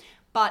do,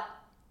 but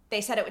they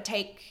said it would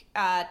take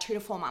 2 to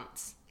 4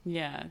 months.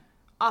 Yeah.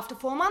 After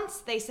 4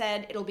 months, they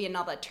said it'll be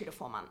another 2 to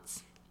 4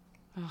 months.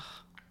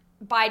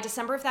 By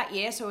December of that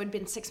year, so it had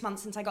been 6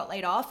 months since I got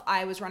laid off,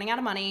 I was running out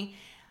of money.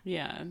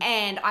 Yeah.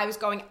 And I was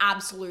going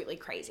absolutely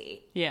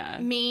crazy. Yeah.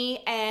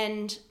 Me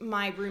and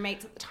my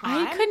roommates at the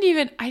time. I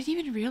didn't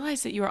even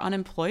realize that you were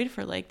unemployed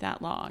for like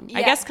that long. Yeah.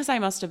 I guess because I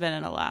must have been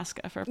in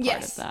Alaska for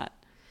part of that.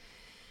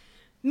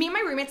 Me and my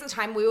roommates at the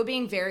time, we were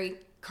being very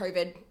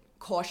COVID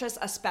cautious,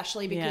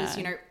 especially because,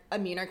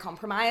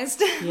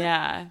 immunocompromised.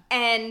 Yeah.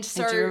 And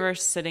so. Do you remember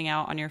sitting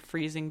out on your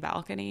freezing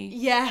balcony?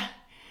 Yeah.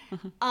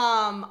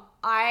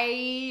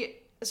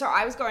 So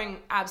I was going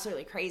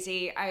absolutely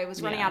crazy. I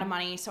was running out of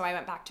money, so I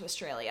went back to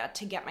Australia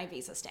to get my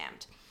visa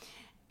stamped.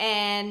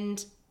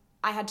 And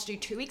I had to do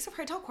 2 weeks of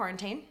hotel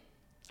quarantine.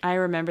 I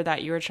remember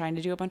that you were trying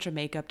to do a bunch of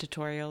makeup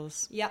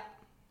tutorials. Yep.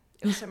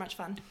 It was so much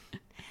fun.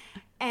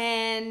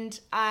 And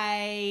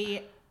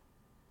it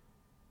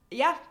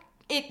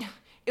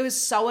was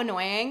so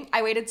annoying.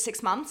 I waited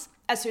 6 months.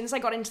 As soon as I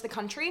got into the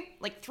country,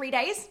 like 3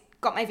 days,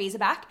 got my visa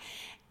back.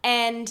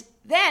 And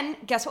then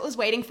guess what was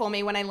waiting for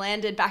me when I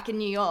landed back in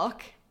New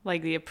York?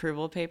 Like the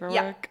approval paperwork?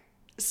 Yep.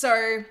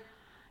 So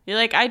you're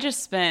like, I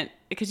just spent,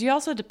 because you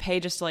also had to pay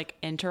just to like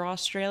enter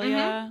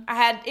Australia.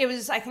 It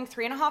was, I think,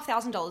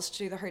 $3,500 to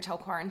do the hotel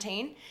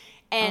quarantine.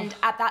 And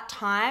at that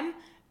time,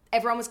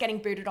 everyone was getting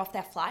booted off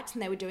their flights,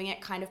 and they were doing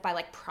it kind of by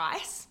like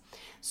price.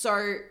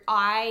 So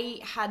I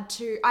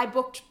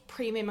booked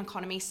premium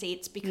economy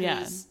seats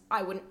because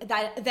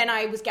then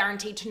I was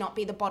guaranteed to not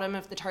be the bottom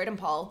of the totem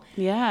pole.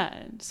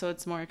 Yeah. So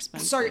it's more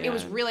expensive. So it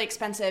was really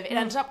expensive. It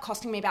ended up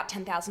costing me about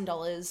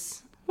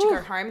 $10,000 to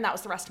go home, and that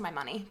was the rest of my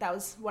money. That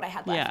was what I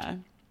had left.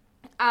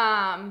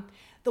 Yeah.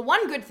 The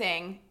one good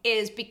thing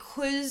is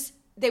because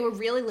they were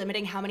really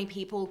limiting how many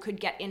people could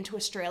get into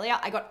Australia,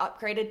 I got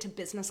upgraded to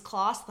business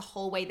class the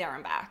whole way there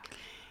and back.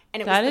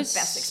 And it was the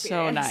best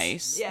experience. So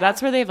nice. Yeah.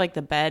 That's where they have like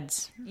the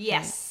beds.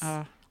 Yes.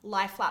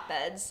 Lie flat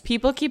beds.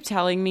 People keep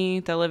telling me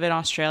they live in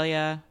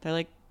Australia. They're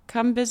like,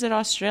 come visit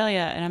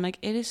Australia. And I'm like,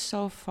 it is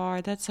so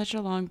far. That's such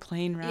a long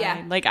plane ride.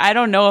 Yeah. Like, I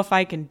don't know if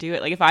I can do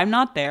it. Like, if I'm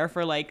not there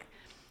for like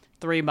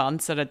 3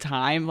 months at a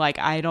time, like,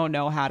 I don't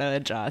know how to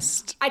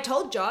adjust. I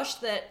told Josh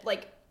that,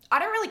 like, I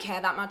don't really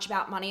care that much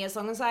about money as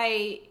long as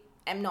I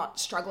am not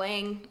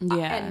struggling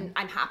and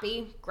I'm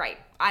happy. Great.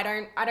 I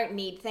don't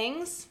need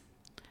things.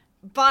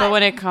 But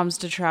when it comes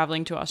to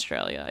traveling to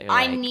Australia,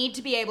 I need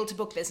to be able to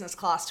book business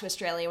class to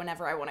Australia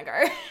whenever I want to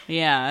go.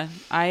 Yeah.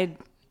 I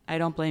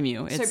don't blame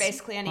you. So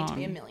basically I need to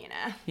be a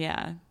millionaire.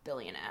 Yeah.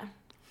 Billionaire.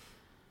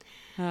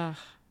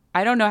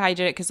 I don't know how you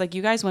did it because, like,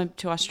 you guys went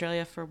to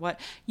Australia for what?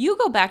 You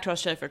go back to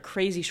Australia for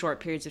crazy short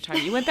periods of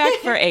time. You went back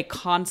for a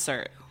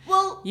concert.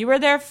 Well, you were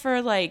there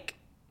for, like...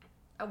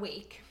 a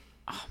week.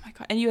 Oh, my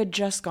God. And you had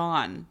just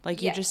gone.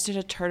 Like, you just did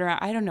a turnaround.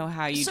 I don't know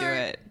how you do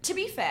it. To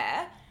be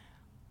fair,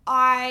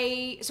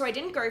 I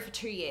didn't go for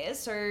 2 years.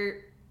 So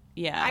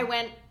yeah, I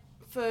went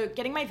for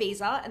getting my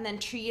visa, and then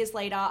 2 years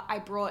later, I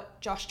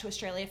brought Josh to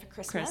Australia for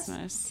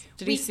Christmas.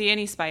 Did he see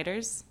any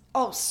spiders?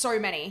 Oh, so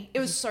many.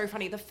 It was so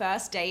funny. The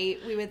first day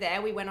we were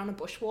there, we went on a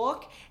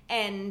bushwalk,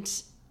 and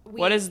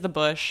what is the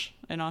bush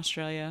in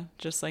Australia?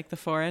 Just like the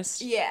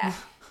forest? Yeah.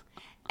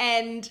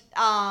 And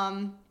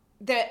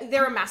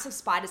there are massive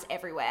spiders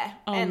everywhere.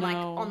 Oh, and no. like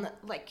on the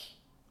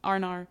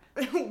Arnar.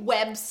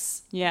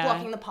 webs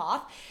blocking the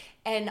path.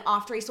 And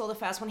after he saw the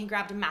first one, he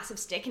grabbed a massive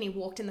stick and he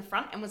walked in the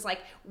front and was like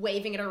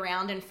waving it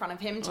around in front of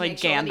him to like make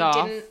sure Gandalf.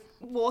 that he didn't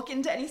walk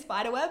into any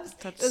spider webs.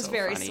 That's it was so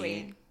very funny.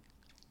 sweet.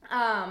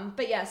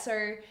 But yeah,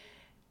 so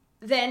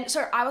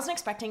I wasn't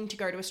expecting to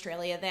go to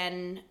Australia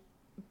then,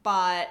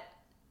 but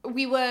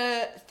we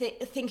were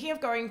thinking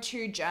of going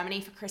to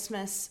Germany for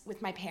Christmas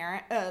with my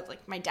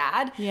my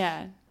dad.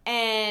 Yeah.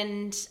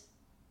 And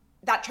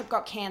that trip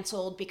got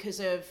cancelled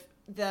because of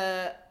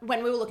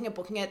when we were looking at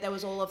booking it, there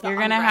was all of the You're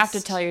going to have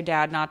to tell your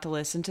dad not to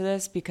listen to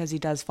this because he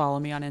does follow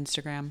me on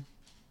Instagram.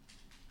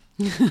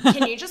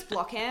 Can you just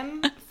block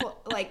him for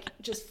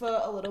just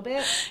for a little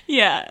bit?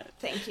 Yeah.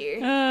 Thank you.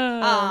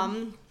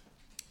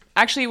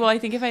 Actually, well, I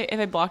think if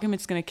I block him,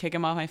 it's gonna kick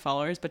him off my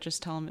followers. But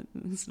just tell him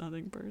it's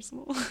nothing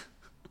personal.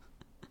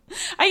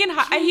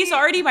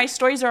 My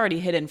stories are already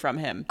hidden from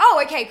him.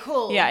 Oh, okay,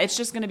 cool. Yeah, it's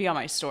just gonna be on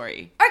my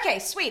story. Okay,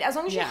 sweet. As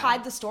long as you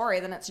hide the story,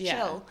 then it's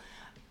chill.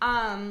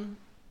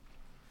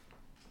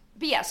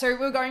 But yeah, so we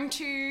were going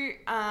to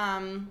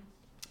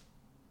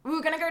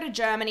go to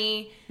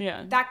Germany.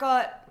 Yeah. That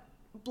got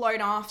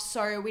blown off,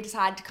 so we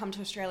decided to come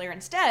to Australia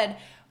instead.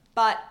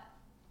 But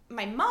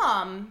my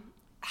mum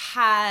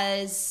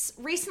has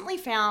recently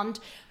found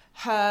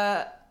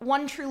her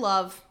one true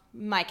love,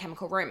 My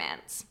Chemical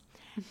Romance.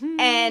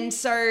 And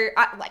so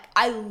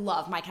I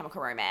love My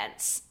Chemical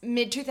Romance.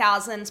 Mid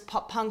 2000s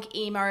pop punk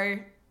emo,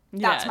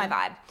 that's my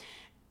vibe.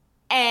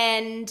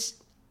 And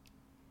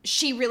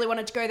she really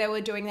wanted to go. They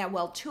were doing their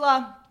world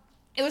tour.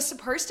 It was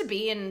supposed to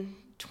be in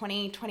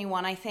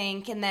 2021, I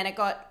think, and then it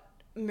got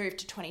moved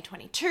to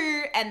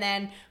 2022 and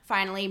then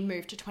finally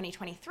moved to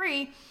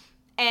 2023.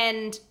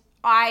 And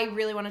I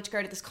really wanted to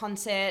go to this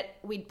concert.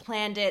 We'd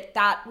planned it.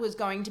 That was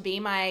going to be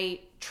my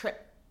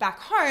trip back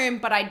home,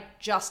 but I'd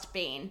just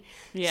been.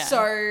 Yeah.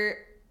 So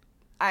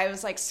I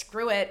was like,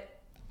 screw it.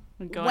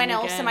 When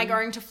else am I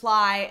going to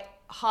fly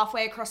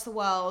halfway across the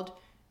world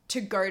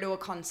to go to a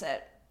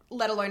concert,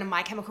 let alone a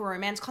My Chemical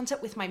Romance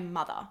concert with my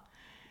mother?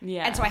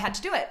 Yeah. And so I had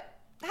to do it.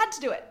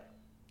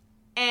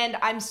 And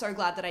I'm so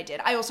glad that I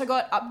did. I also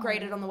got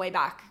upgraded on the way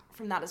back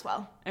from that as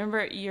well. I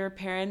remember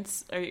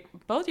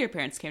both your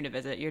parents came to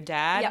visit. Your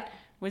dad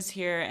was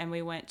here and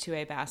we went to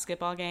a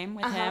basketball game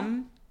with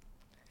him.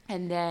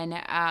 And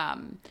then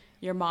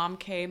your mom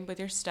came with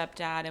your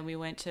stepdad and we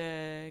went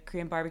to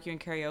Korean barbecue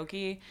and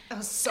karaoke. That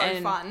was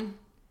so fun.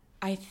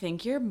 I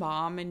think your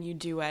mom and you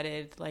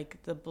duetted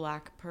like the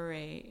Black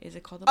Parade. Is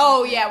it called the Black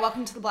Parade? Yeah,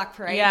 Welcome to the Black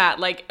Parade. Yeah,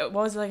 like what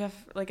was it,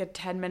 like a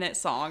 10-minute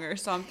song or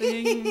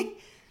something?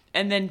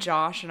 And then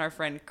Josh and our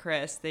friend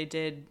Chris, they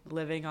did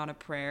Living on a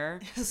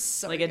Prayer.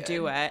 So like good. A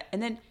duet.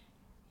 And then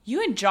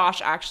you and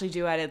Josh actually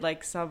duetted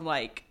like some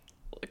like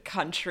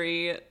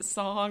country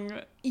song.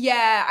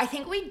 Yeah, I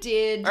think we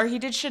did. Or he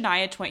did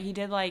Shania Twain. He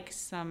did like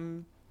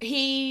some...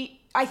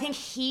 I think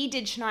he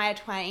did Shania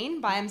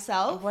Twain by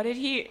himself. What did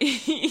he...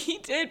 he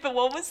did, but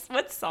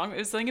what song? It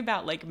was something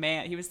about like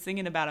man. He was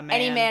singing about a man.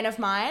 Any Man of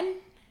Mine?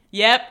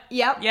 Yep.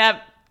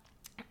 Yep.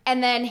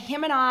 And then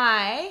him and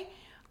I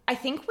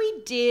think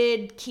we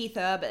did Keith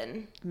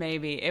Urban.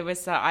 Maybe. It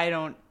was...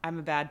 I'm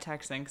a bad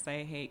Texan because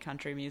I hate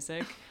country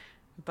music.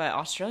 But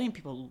Australian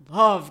people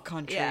love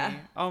country. Yeah.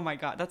 Oh my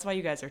God. That's why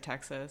you guys are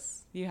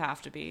Texas. You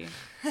have to be.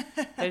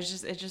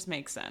 It just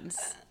makes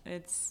sense.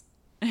 It's...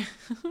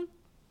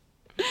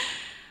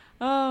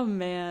 Oh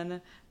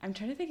man. I'm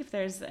trying to think if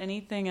there's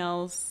anything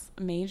else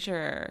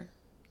major.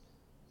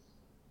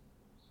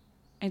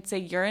 I'd say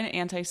you're an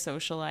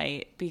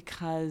antisocialite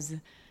because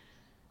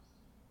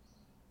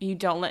you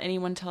don't let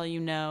anyone tell you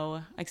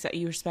no, except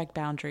you respect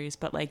boundaries,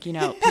 but like, you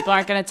know, people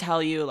aren't going to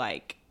tell you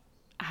like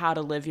how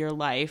to live your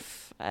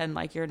life, and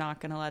like you're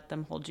not going to let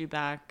them hold you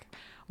back,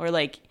 or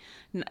like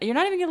you're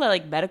not even going to let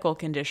like medical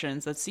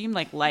conditions that seem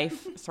like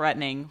life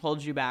threatening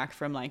hold you back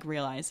from like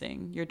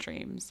realizing your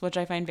dreams, which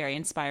I find very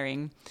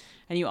inspiring.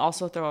 And you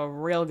also throw a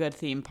real good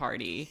theme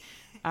party.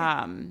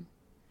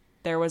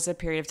 There was a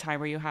period of time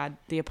where you had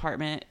the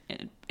apartment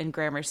in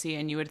Gramercy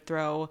and you would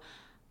throw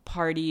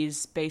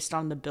parties based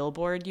on the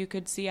billboard you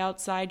could see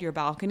outside your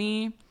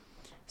balcony.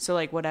 So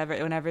like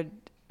whenever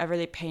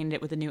they painted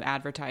it with a new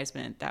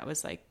advertisement, that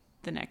was like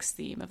the next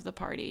theme of the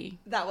party.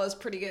 That was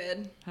pretty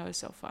good. That was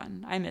so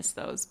fun. I miss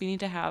those. We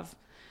need to have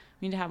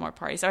more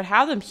parties. I would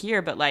have them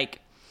here, but like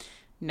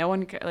no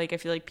one, like I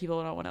feel like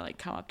people don't want to like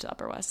come up to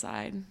Upper West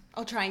Side.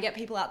 I'll try and get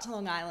people out to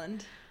Long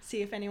Island.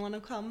 See if anyone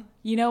will come.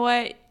 You know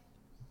what?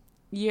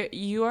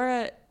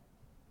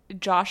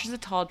 Josh is a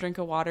tall drink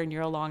of water and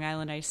you're a Long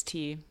Island iced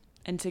tea.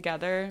 And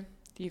together,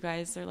 you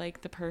guys are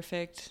like the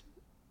perfect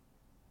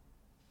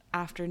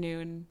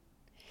afternoon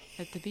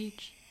at the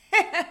beach.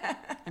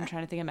 I'm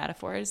trying to think of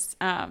metaphors.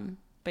 But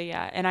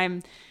yeah, and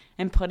I'm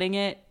putting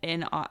it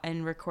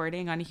in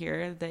recording on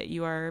here that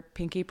you are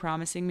pinky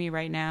promising me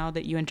right now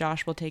that you and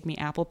Josh will take me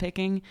apple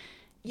picking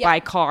by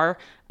car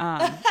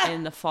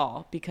in the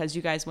fall, because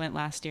you guys went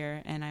last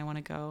year and I want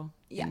to go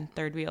in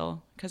third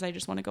wheel because I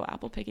just want to go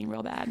apple picking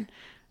real bad.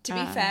 To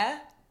be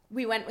fair,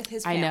 we went with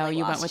his family. I know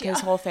you went with his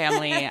whole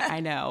family. I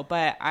know,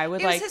 but I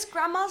would like... It was his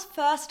grandma's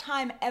first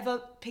time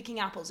ever picking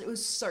apples. It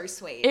was so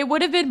sweet. It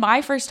would have been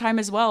my first time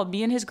as well.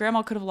 Me and his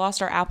grandma could have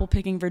lost our apple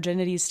picking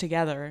virginities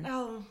together.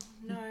 Oh,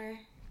 no.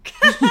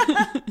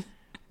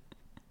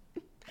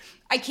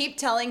 I keep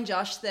telling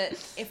Josh that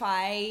if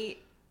I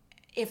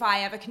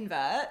ever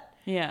convert,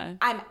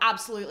 I'm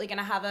absolutely going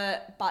to have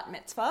a bat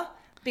mitzvah,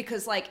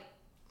 because like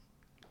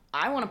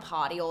I want to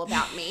party all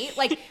about me.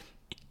 Like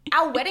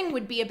our wedding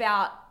would be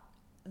about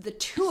the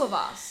two of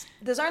us.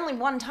 There's only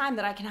one time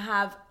that I can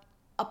have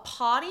a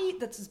party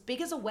that's as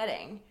big as a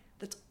wedding,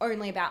 that's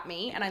only about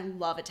me, and I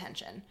love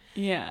attention.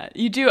 Yeah,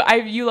 you do.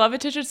 You love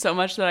attention so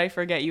much that I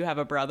forget you have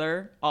a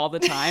brother all the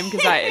time,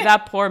 because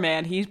that poor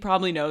man, he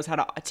probably knows how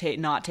to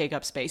not take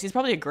up space. He's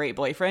probably a great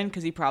boyfriend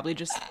because he probably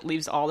just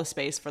leaves all the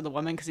space for the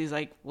woman, because he's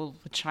like, well,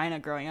 with Chynna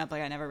growing up,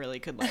 like I never really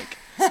could like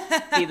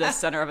be the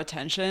center of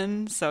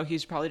attention, so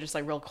he's probably just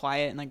like real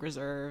quiet and like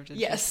reserved. And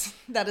Yes,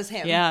 that is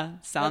him. yeah,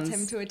 That's sounds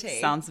him to a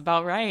T. Sounds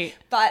about right.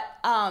 But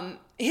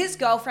his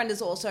girlfriend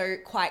is also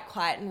quite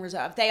quiet and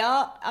reserved. They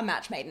are a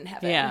match made in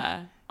heaven.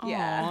 Yeah.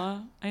 Yeah.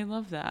 Aw, I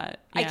love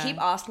that. I Yeah.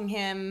 keep asking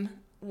him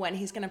when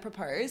he's going to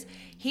propose.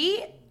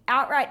 He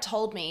outright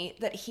told me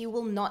that he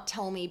will not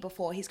tell me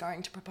before he's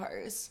going to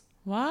propose.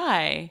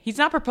 Why? He's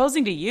not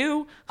proposing to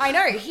you. I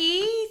know.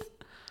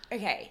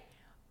 Okay.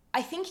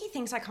 I think he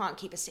thinks I can't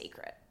keep a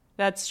secret.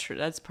 That's true.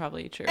 That's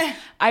probably true.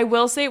 I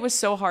will say it was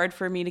so hard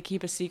for me to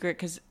keep a secret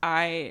because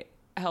I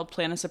helped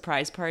plan a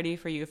surprise party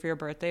for you for your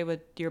birthday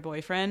with your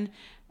boyfriend.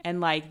 And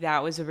like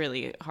that was a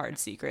really hard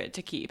secret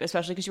to keep,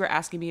 especially because you were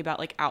asking me about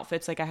like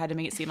outfits. Like I had to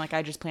make it seem like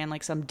I just planned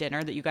like some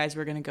dinner that you guys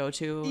were going to go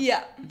to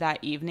that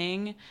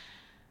evening.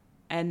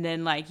 And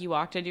then like you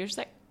walked in, you're just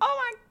like, oh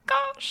my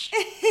gosh,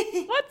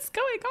 what's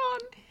going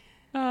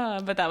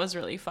on? But that was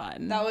really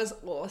fun. That was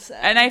awesome.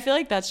 And I feel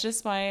like that's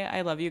just why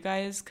I love you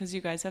guys, because you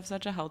guys have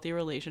such a healthy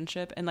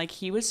relationship. And like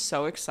he was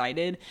so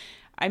excited.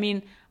 I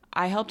mean,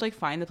 I helped like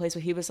find the place,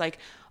 but he was like,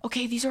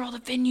 okay, these are all the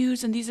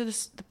venues and these are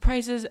the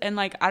prices. And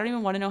like, I don't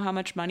even want to know how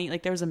much money,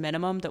 like there was a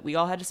minimum that we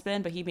all had to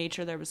spend, but he made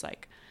sure there was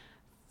like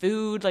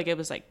food, like it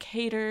was like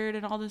catered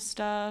and all this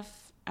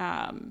stuff.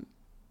 I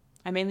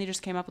mainly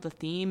just came up with a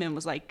theme and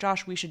was like,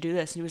 Josh, we should do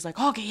this. And he was like,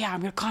 okay, yeah,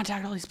 I'm going to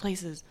contact all these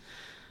places.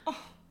 Oh,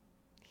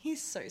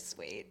 he's so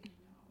sweet.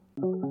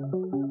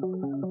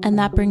 And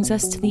that brings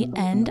us to the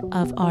end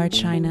of our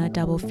Chynna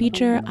double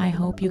feature. I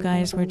hope you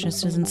guys were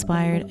just as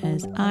inspired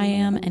as I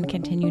am and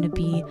continue to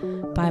be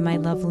by my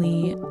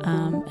lovely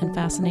and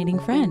fascinating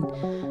friend.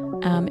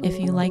 If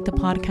you like the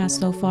podcast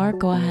so far,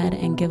 go ahead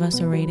and give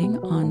us a rating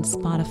on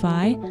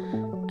Spotify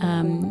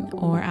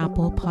or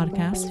Apple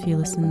Podcasts if you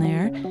listen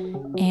there.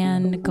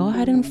 And go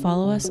ahead and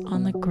follow us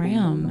on the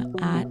gram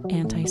at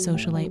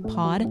Antisocialite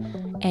Pod,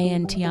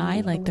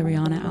 ANTI, like the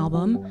Rihanna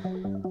album,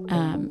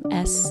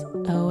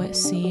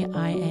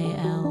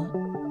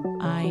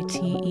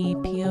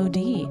 SOCIALITEPOD.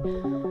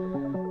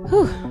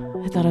 Whew,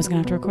 I thought I was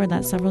gonna have to record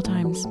that several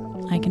times.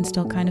 I can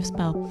still kind of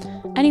spell.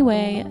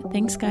 Anyway,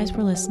 thanks guys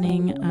for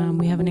listening.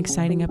 We have an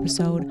exciting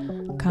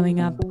episode coming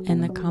up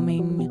in the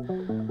coming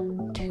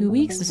 2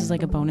 weeks. This is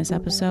like a bonus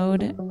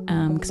episode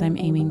because I'm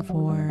aiming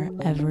for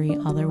every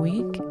other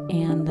week,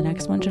 and the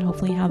next one should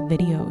hopefully have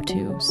video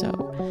too. So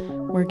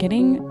we're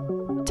getting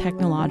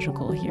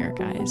technological here,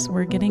 guys.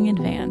 We're getting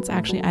advanced.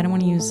 Actually, I don't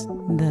want to use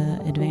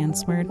the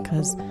advanced word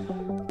because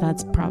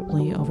that's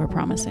probably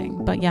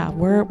overpromising. But yeah,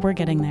 we're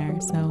getting there.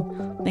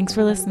 So thanks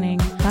for listening.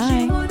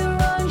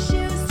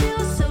 Bye.